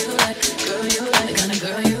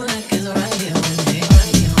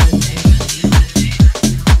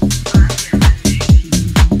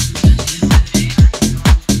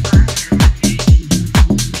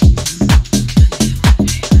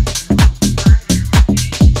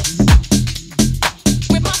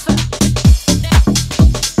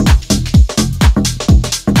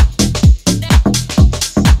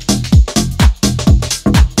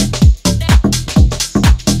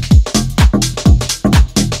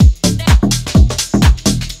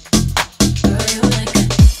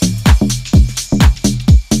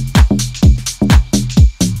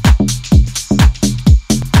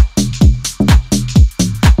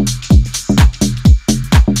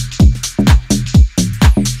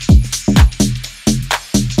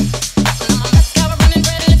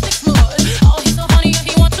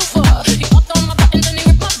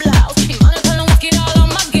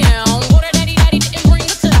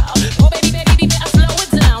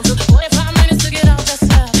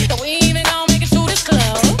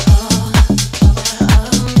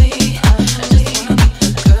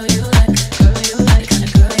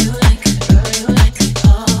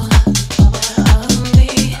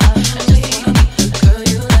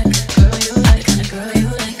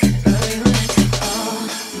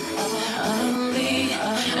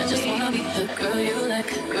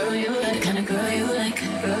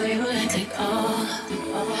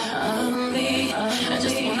 I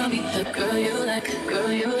just wanna be the girl you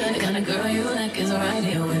like, the kind of girl you like is right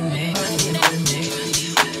here with me.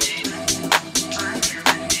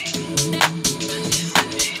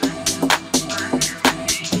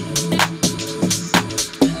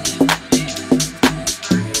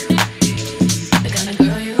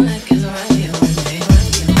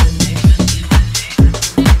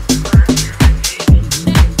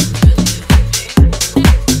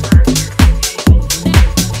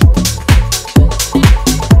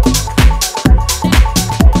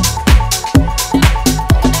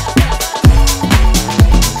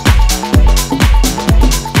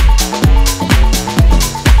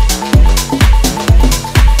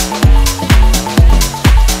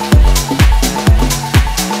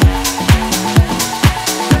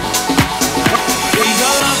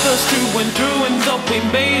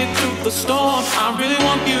 made it through the storm. I really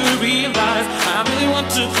want you to realize I really want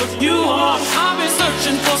to put you on. I've been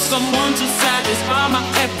searching for someone to satisfy my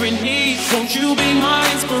every need. Won't you be my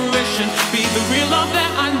inspiration? Be the real love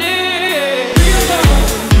that I need. Real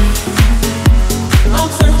love. I'm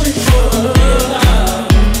searching for a real love.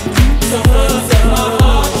 Someone to set my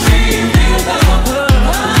heart free. Real love.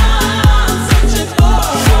 I'm searching for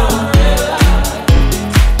a real love.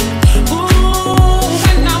 Ooh,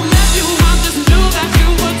 when I met you, I just knew that you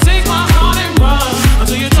would take my heart and run.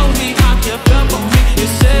 Until you told me how you felt for me. You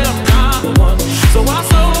said I'm not the one. So I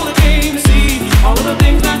slowly came to see all of the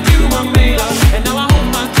things that you were made of. And now I hold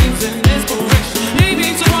my dreams in inspiration. Lead me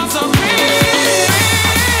to want some real.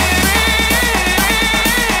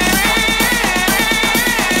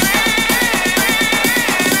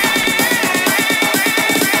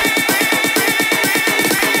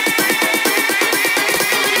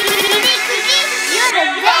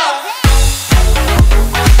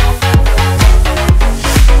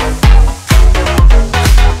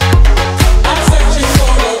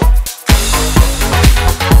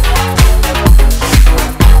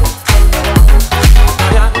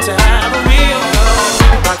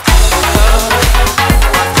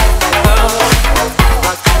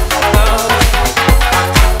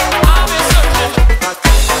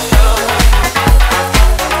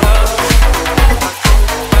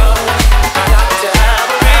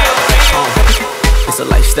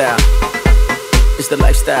 It's the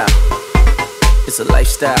lifestyle. It's a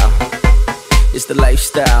lifestyle. It's the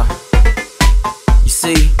lifestyle. You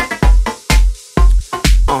see?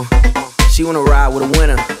 She wanna ride with a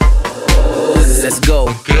winner. Let's go.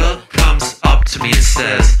 A girl comes up to me and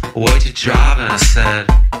says, "What you driving?" I said,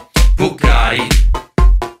 "Bugatti."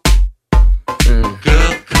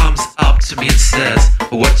 Girl comes up to me and says,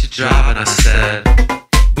 "What you driving?" I said,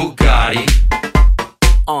 "Bugatti."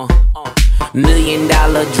 $1 million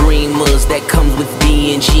dreamers, that comes with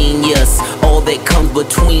being genius. All that comes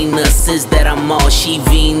between us is that I'm all she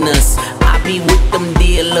Venus. I be with them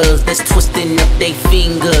dealers that's twisting up they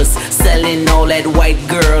fingers, selling all that white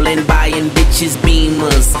girl and buying bitches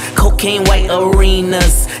Beamers. Cocaine white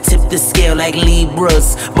arenas, tip the scale like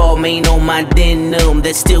Libras. Balmain on my denim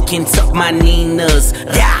that still can tuck my Ninas.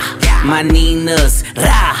 My Ninas,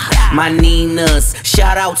 my Ninas.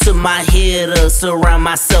 Shout out to my hitters, surround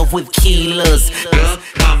myself with killers. Girl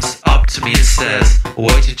comes up to me and says,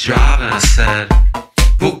 "What you driving?" I said,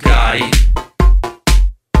 "Bugatti."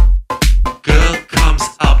 Girl comes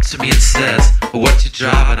up to me and says, "What you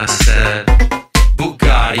driving?" I said,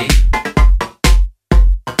 "Bugatti."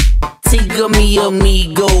 Tiga mi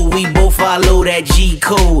amigo, we both follow that G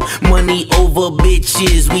code. Money over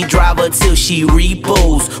bitches, we drive her till she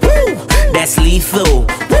repos. Woo, that's lethal.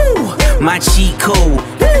 Woo, my cheat code.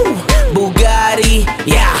 Woo, Bugatti,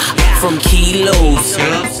 yeah, from kilos.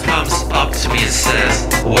 Girl comes up to me and says,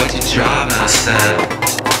 "What you driving?" I said,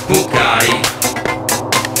 "Bugatti."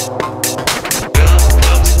 Girl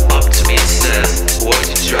comes up to me and says, "What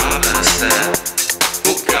you driving?" I said,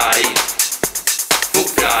 "Bugatti."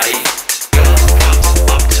 Bugatti. Girl comes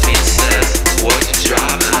up to me and says, "What you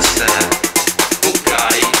driving?" I said,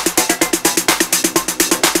 "Bugatti."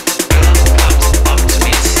 Girl comes up to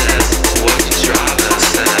me and says, "What you driving?" I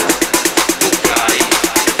said, "Bugatti."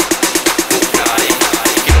 Bugatti.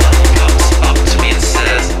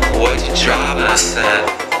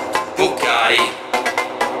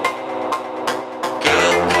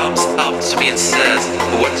 Girl comes up to me and says,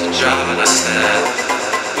 "What you driving?" I said,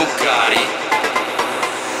 "Bugatti."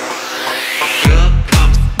 Girl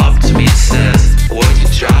comes up to me and says, "What you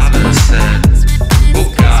driving?" I said, "Bugatti." What you driving? I said,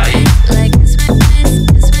 Bugatti.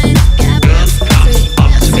 Girl comes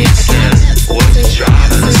up to me and says, "What you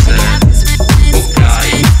driving?" I said,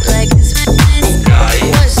 Bugatti. Bugatti.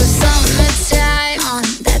 What's the summertime on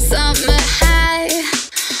that summer high?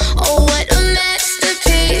 Oh, what a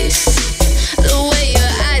masterpiece. The way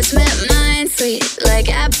your eyes met mine, sweet like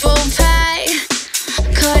apple pie.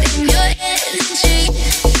 Caught in your energy.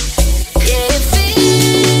 Yeah, it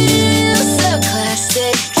feels so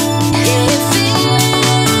classic. Yeah, it feels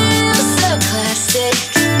so classic.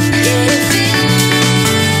 Yeah, it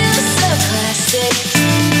feels so classic.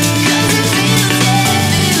 'Cause it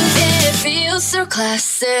feels, yeah, it feels so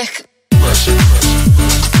classic. Classic.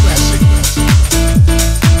 Classic.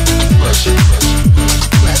 Classic.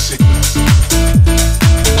 Classic. Classic.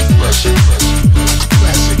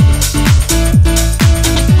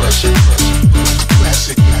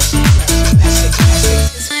 Classic. Classic. Classic.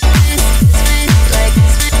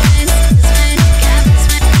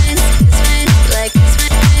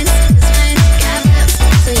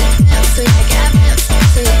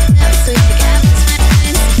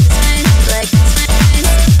 Like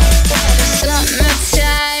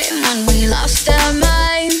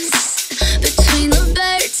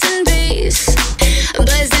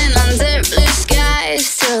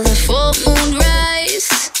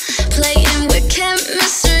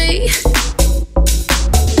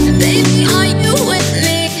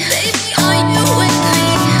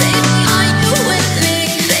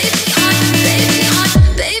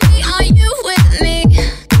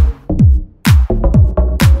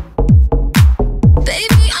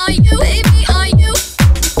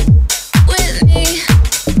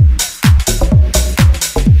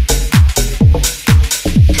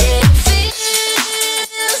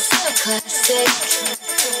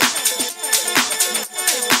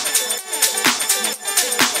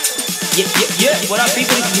Yeah. What up,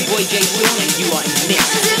 people? This is your boy Jay Will, and you are in the mix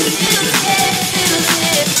with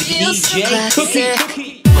DJ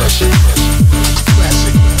Cookie.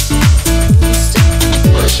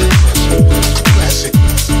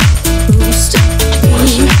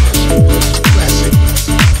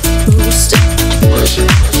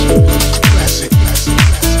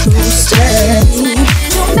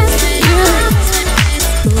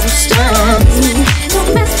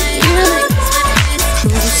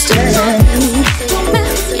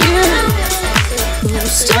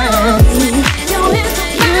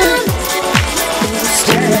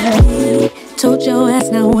 Told your ass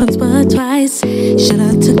not once but twice.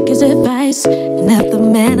 Shoulda took his advice and left the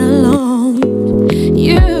man alone.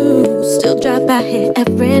 You still drive by here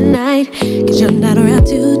every night, 'cause you're not around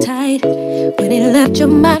too tight. When he left, your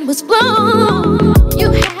mind was blown.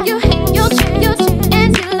 You had your chance,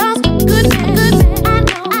 and you lost a good man. I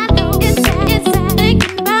know, it's sad,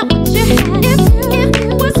 thinking about what you had. If you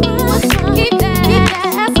was mine, keep that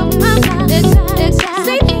ass on my mind.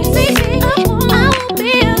 See, I won't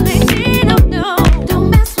be a lady, no. Don't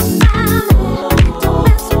mess with my man, don't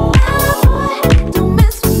mess with my boy, don't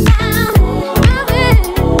mess with my man,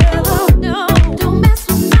 no. Don't mess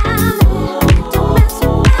with my man, don't mess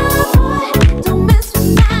with my boy, don't mess with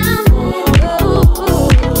my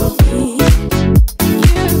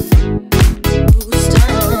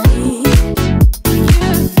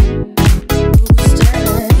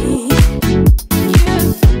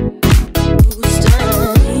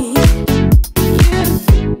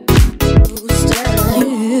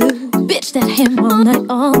bitch that him all night,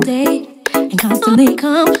 all day, and constantly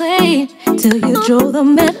complain till you drove the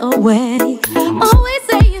man away. Always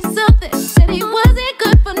saying something, said he wasn't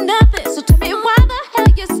good for nothing. So tell me why the hell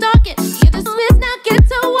you're stalking? You're dismissed, now get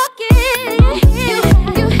to walking.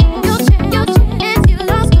 You had your chance, and you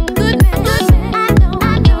lost a good man. I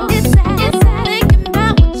know, it's sad, thinking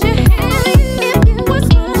about what you had. If you was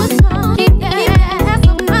mine, keep that ass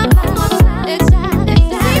on my mind.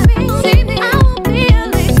 See me, I won't be a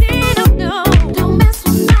lady, no. Don't mess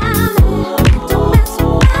with my man, don't mess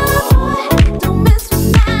with my boy, don't mess with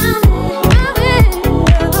my man,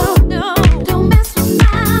 no. Don't mess with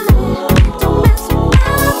my man, don't mess with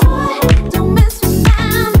my boy, don't mess with my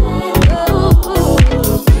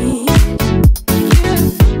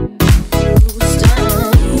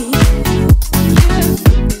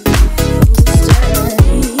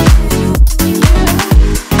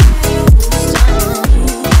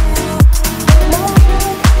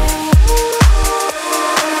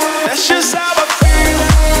That's just how I feel.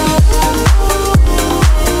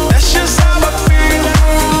 That's just how I feel.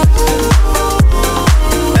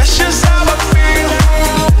 That's just how I feel.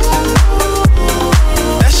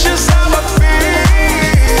 That's just how I feel.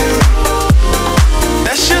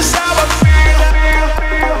 That's just how I feel.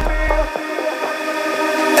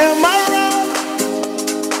 Am I wrong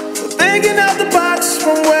for thinking out the box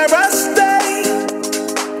from where I stay?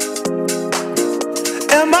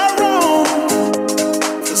 Am I wrong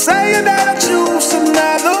for saying that I choose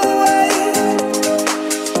another way?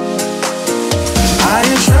 I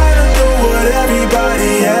ain't trying to do what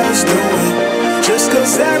everybody else doing, just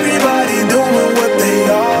 'cause everybody doing what they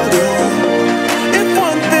all do. If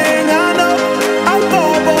one thing I know, I'm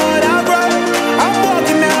born, but I grow. I'm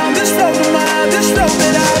walking down this road of mine, this road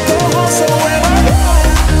that I go home. So am I wrong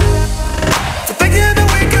for thinking that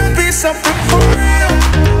we could be something for real?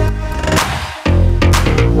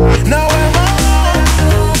 Now am I wrong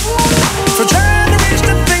for trying to reach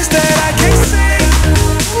the things that I can't see?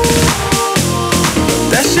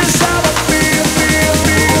 That's just how I feel, feel,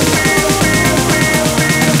 feel, feel, feel, feel,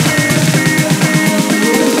 feel,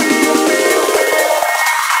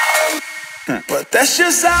 feel. But that's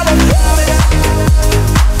just how I feel.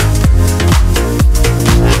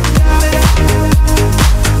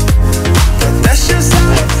 That's just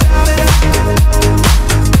how I feel.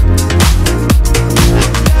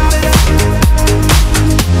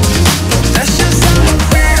 That's just how I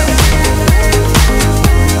feel.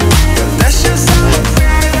 That's just how I feel. That's just how I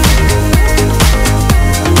feel.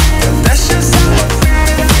 That's just how I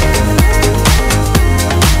feel.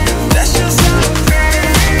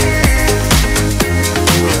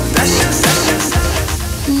 That's just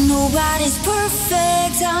Nobody's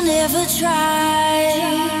perfect, I'll never try.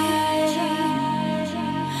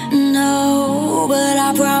 No, but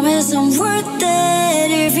I promise I'm worth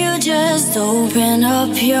it if you just open up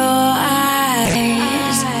your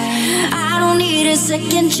eyes. I don't need a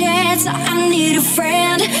second chance, I need a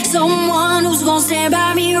friend, someone who's gonna stand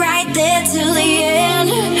by me right there till the end.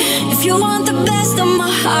 If you want the best of my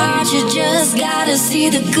heart, you just gotta see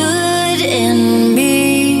the good in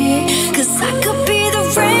me, 'cause I could be the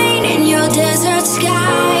rain in your desert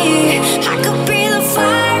sky. I could be the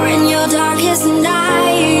fire in your darkest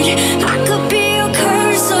night. I could be your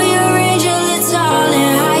curse or your angel. It's all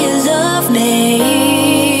in how you love me.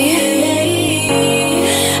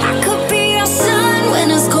 I could be your sun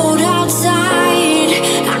when it's cold outside.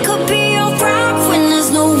 I could be your rock when there's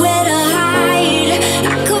nowhere to hide.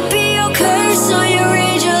 I could be your curse or your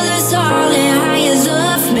angel. It's all in how you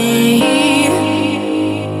love me.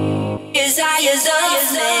 Is how you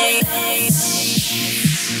love me.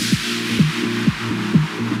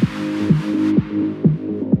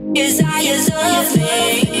 Is how you love me.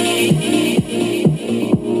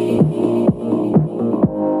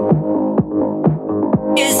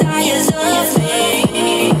 Is how you love me.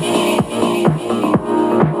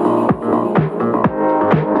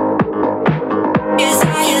 Is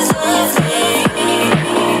how you love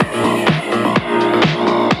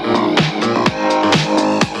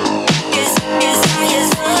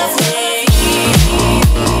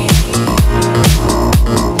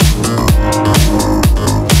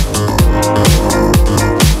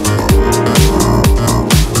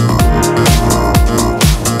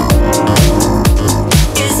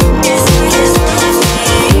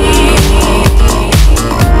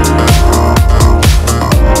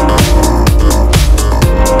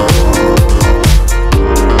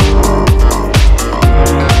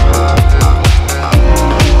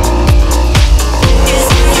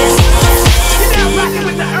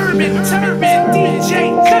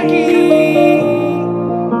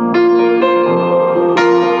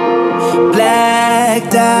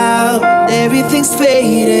blacked out, everything's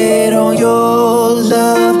faded on your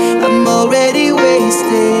love. I'm already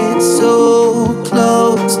wasted, so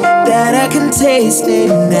close that I can taste it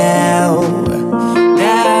now.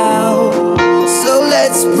 So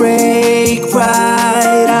let's break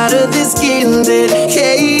right out of this gilded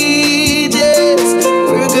cages.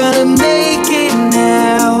 We're gonna make it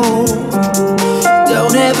now.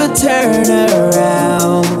 Don't ever turn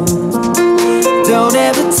around. Don't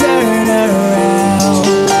ever turn around.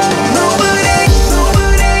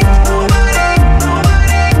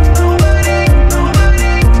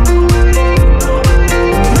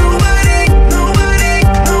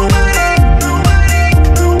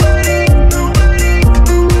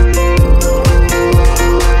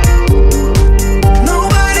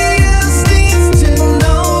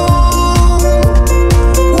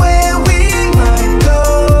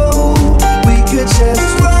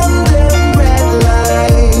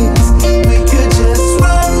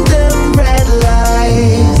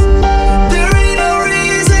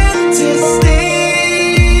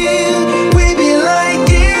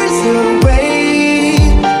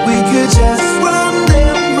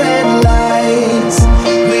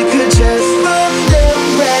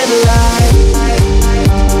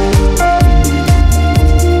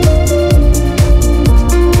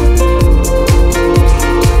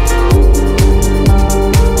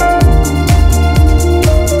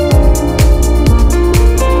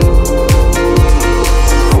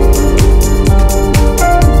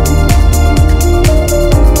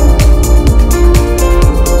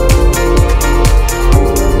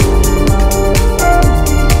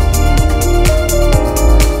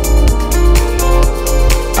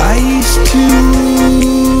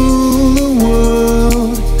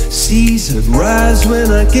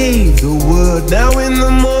 Gave the word. Now in the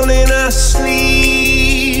morning I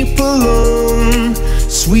sleep alone.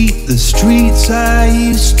 Sweep the streets I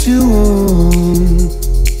used to own.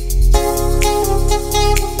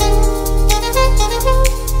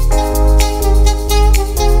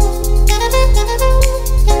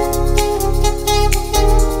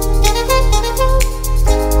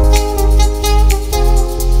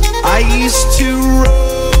 I used to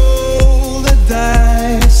roll the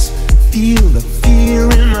dice, feel the fear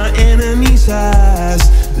in my enemy's eyes.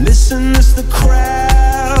 Listen as the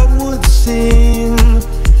crowd would sing.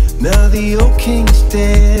 Now the old king's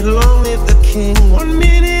dead, long live the king. 1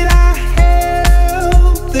 minute I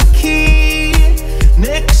held the key.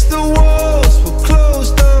 Next the walls were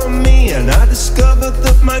closed on me, and I discovered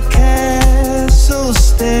that my castle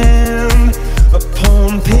stand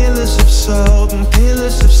upon pillars of salt and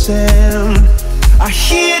pillars of sand. I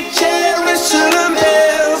hear Jerusalem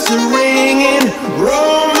bells are ringing,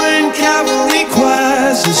 Roman cavalry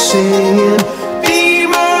choirs are singing. Be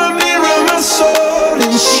my mirror, my sword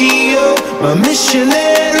and shield, my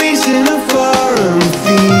missionaries in a foreign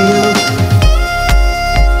field.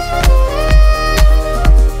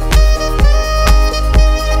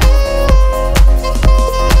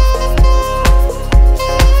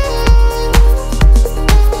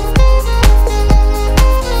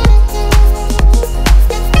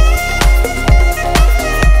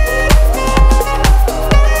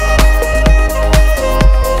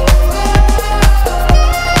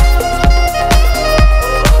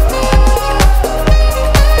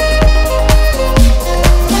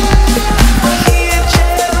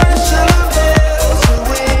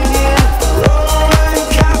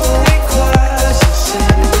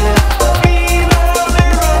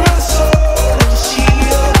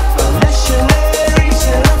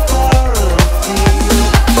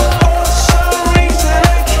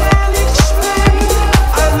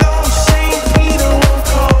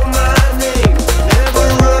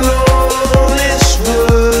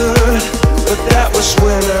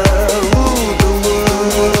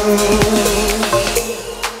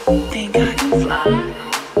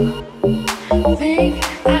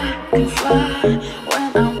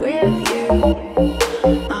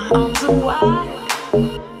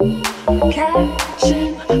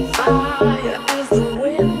 catching fire as the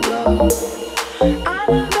wind blows. I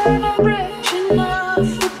know that I'm rich enough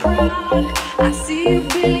for pride. I see $1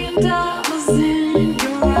 billion in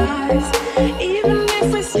your eyes. Even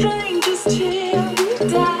if we're strangers till we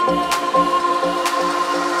die.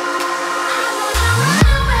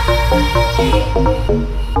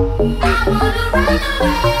 I wanna run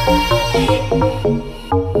away.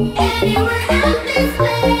 Anywhere in this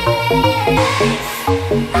place.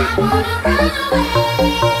 I wanna run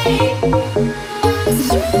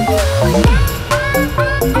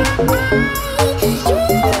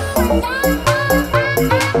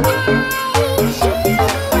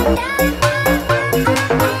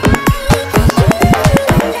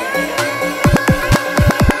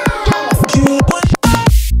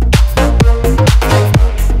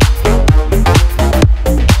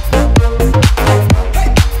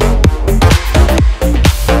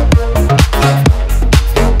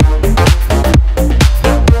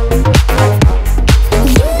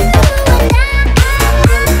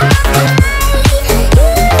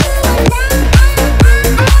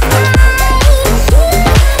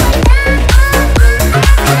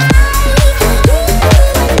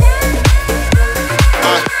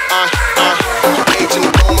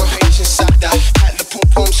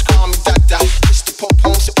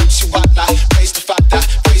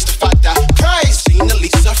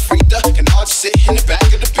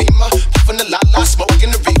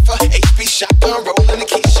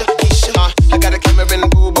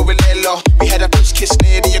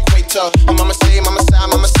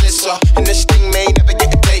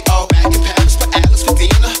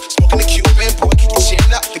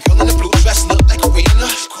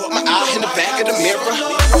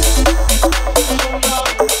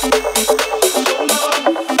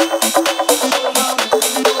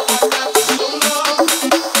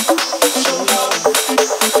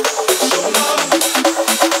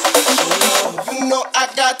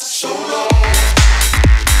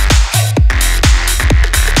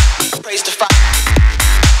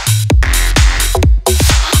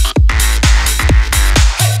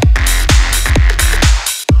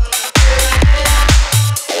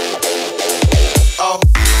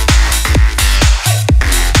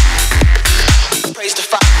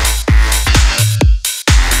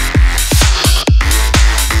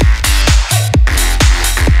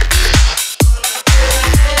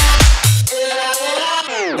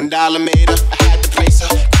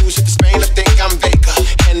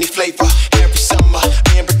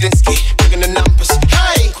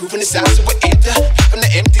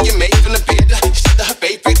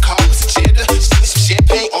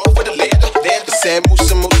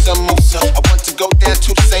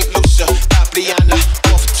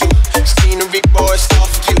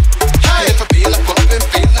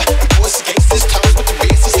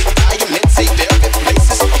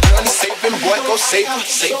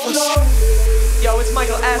Yo, it's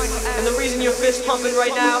Michael S. And the reason you're fist pumping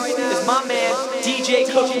right now is my man, DJ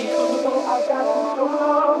Cookie.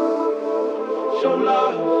 Show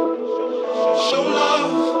love, show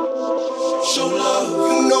love, show love.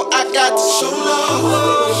 You know I got to show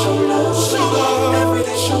love, show love, show love. Every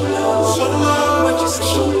day show love, show love. What you say,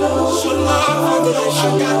 show love, show love.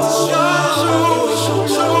 I got to show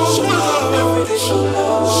love. Every day show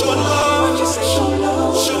love, show love. What you say, show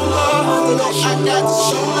love, show love. I got to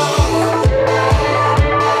show love.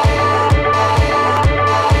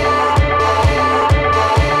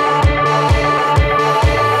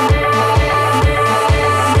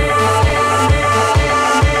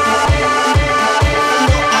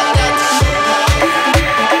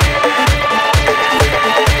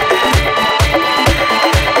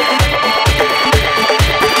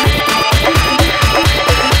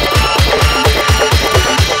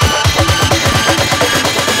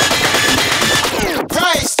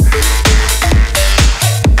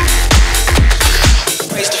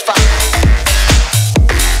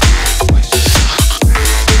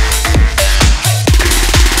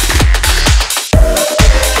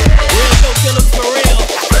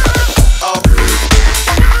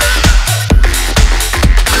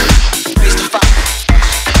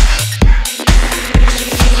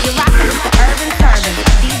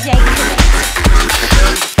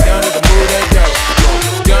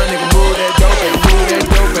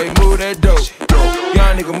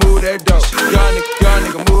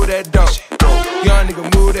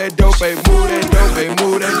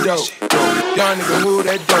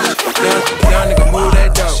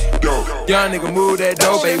 Young nigga move that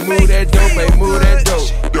dope, ayy, move that dope, ayy, move that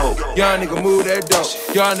dope. Young nigga move that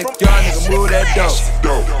dope. Young nigga move that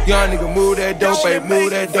dope. Young nigga move that dope, ayy, move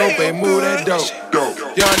that dope, ayy, move that dope.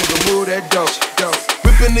 Young nigga move that dope.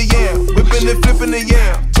 whipping the yam, whipping and flipping the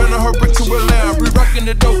yam. Turning her brick to a lamb, re-rocking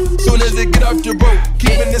the dope. Soon as it get off your boat,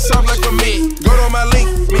 keeping it soft like a meat. Go to my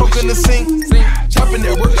link, coke in the sink, chopping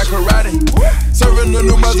that work like karate. Serving a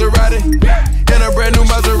new Maserati, and a brand new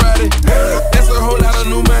Maserati. That's a whole lot of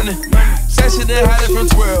new money. Sashing and hiding from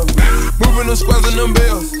 12, moving them squads and them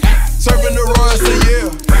bills. Serving the Royals a year.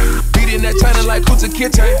 Beating that China like Kuta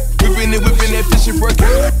Kitchen. Whipping that fishing brook.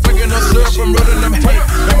 Fucking up syrup, I'm rolling them hay.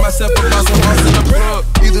 Got myself a bounce and bounce in the plug.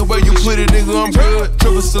 Either way you put it, nigga, I'm good.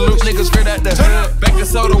 Triple salute, nigga, straight out the hood. Back and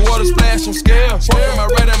soda, water splash, I'm scared. Smoking my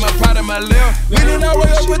right and my pot and my left. Leaning all way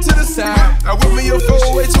over to the side. I whip me your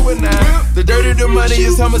 4-way to a 9. The dirty, the money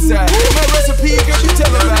is homicide. My recipe can be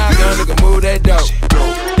televised. Young nigga, move that dope.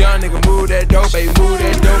 Young nigga, move that dope. Hey, move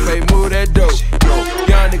that dope. Hey, move that dope.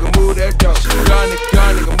 Young nigga, move that dope. Young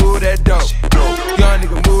nigga, move that dope. Young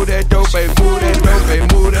nigga, move that dope. Hey, move that dope. Hey,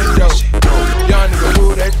 move that dope. Young nigga,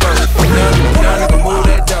 move that dope. Young nigga, move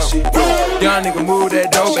that dope. Young nigga, move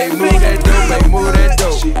that dope. Hey, move that dope. Hey, move that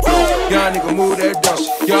dope. Young nigga, move that dope.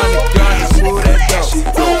 Young nigga, move that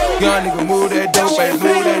dope. Young nigga, move that dope. Hey,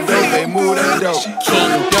 move that dope. Hey, move that dope. Young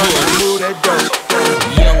nigga, move that dope.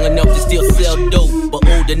 Young enough to still sell dope, but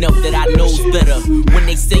old enough that I knows better. When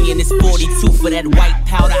they saying it's 42 for that white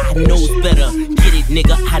powder, I knows better. Get it,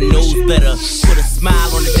 nigga, I knows better. Put a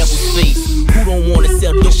smile on the devil's face. Who don't wanna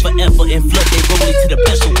sell dope forever and flood they rolling to the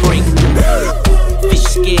vessel break? Fish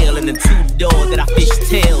scale and the 2-door that I fish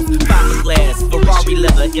tails. Fiberglass, Ferrari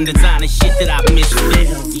leather, and designer shit that I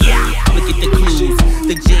misspelled. Yeah, look at the clues,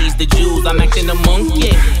 the J's, the jewels. I'm acting a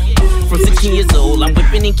monkey. From 16 years old, I'm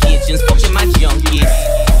whipping in kitchens, fucking my junkies.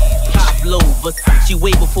 Pablo, Versace,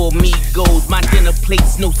 way before me goes. My dinner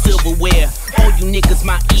plates, no silverware. All you niggas,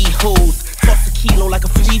 my E-hoes. Toss a kilo like a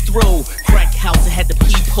free throw. Crack house, I had the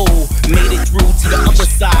peephole. Made it through to the other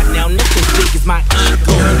side. Now nothing big as my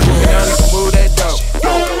ego. Young nigga, move that dope.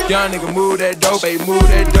 Young nigga, move that dope. Hey, move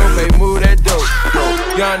that dope. Hey, move that dope.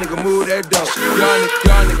 Young nigga, move that dope.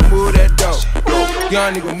 Young nigga, move that dope.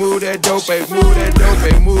 Young nigga, move that dope. Hey, move that dope.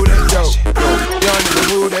 Hey, move that dope. Young nigga,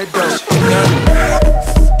 move that dope. Young nigga,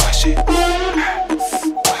 wash it.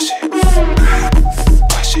 Wash it.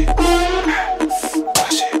 Wash it.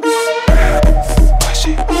 Wash it. Wash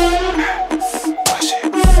it. Wash it.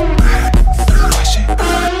 Wash it.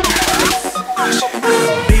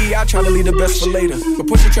 I try to leave the best for later, but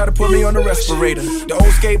Pusha try to put me on the respirator. The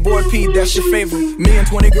old skateboard P, that's your favorite. Me and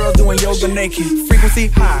 20 girls doing yoga naked. Frequency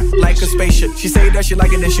high, like a spaceship. She say that she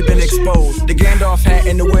like it, then she been exposed. The Gandalf hat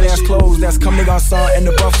and the weird ass clothes. That's coming on son and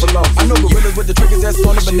the buffalo. I know gorillas with the triggers that's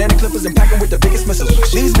on the banana clippers and packing with the biggest missiles.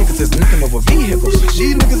 These niggas is knocking over vehicles.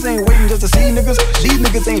 These niggas ain't waiting just to see niggas. These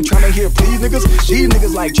niggas ain't trying to hear please niggas. These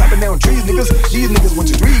niggas like chopping down trees niggas. These niggas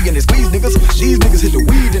want you 3 and they squeeze niggas. These niggas hit the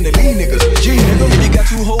weed and they lean niggas. Gee nigga, if you got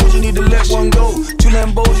 2 hoes, you need to let one go. 2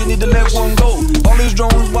 Lambos, you need to let one go. All these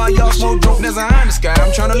drones while y'all smoke dope. There's a high in the sky,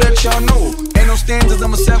 I'm trying to let y'all know. Ain't no standards,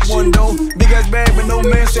 I'ma set one though. Big ass bag, but no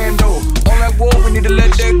man saying no. All that war, we need to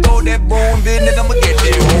let that go. That bone business, I'ma get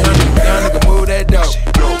there. Young nigga, move that dope.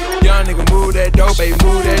 Young nigga, move that dope. Hey,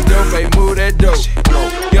 move that dope. Hey, move that dope.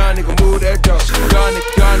 Young nigga, move that dope. Young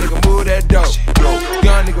nigga, move that dope.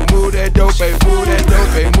 Young nigga, move that dope. Hey, move that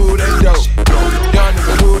dope. Hey, move that dope. Young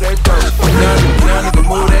nigga, move that dope. Young nigga, move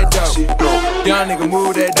that dope. Young nigga,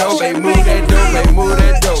 move that dope. Hey, move that dope. Hey, move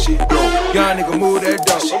that dope. Young nigga, move that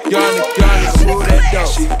dope. Young nigga, move that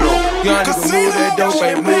dope. Young nigga, move that dope.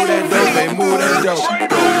 Hey, move that dope. Hey, move that dope.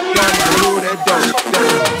 Young nigga, move that dope.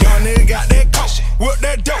 Young nigga got that coat with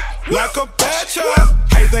that dope like a bad child.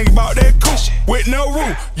 How you think about that coupe with no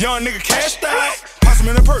roof? Young nigga cashed out. Pass him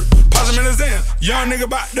in the perk, pass him in the Zen. Young nigga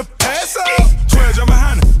bout to pass out. 12 jump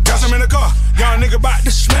behind him, got some in the car. Young nigga bout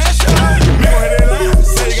to smash out. Me gon' hit that line,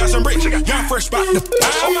 say you got some bricks. Young fresh bout to buy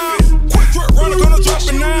out. Quick trip, run the corner,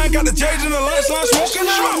 dropping 9. Got the J's in the lights line, smoking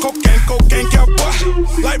out. Cocaine, cowboy,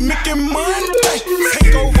 like Mickey Monday.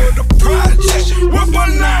 Take over the project, whip a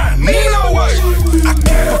 9, need no way. I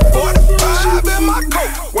keep a 45 in my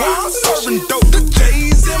coat while I'm serving dope. The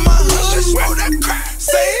J's in my hood, smoke that crack.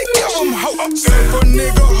 Say give him hope. Serve a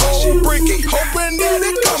nigga whole bricky, hoping that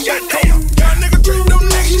it come back home. Young nigga treat them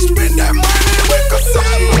niggas, spend that money with a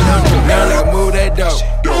side. Young nigga move that dope.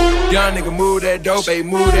 Young nigga move that dope. Hey,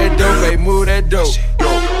 move that dope. Hey, move that dope.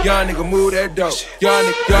 Young nigga move that dope. Young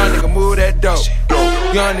nigga move that dope.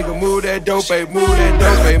 Young nigga move that dope. Hey, move that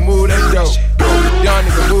dope. Hey, move that dope. Young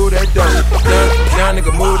nigga move that dope. Young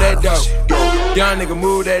nigga move that dope. Young nigga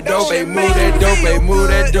move that dope. Hey, move that dope. Hey, move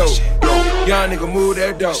that dope. Young nigga move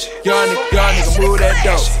that dope. Young nigga move that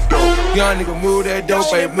dope. Young nigga move that dope.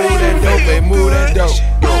 Hey, move that dope. Hey, move that dope.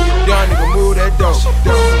 Young nigga move that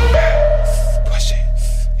dope.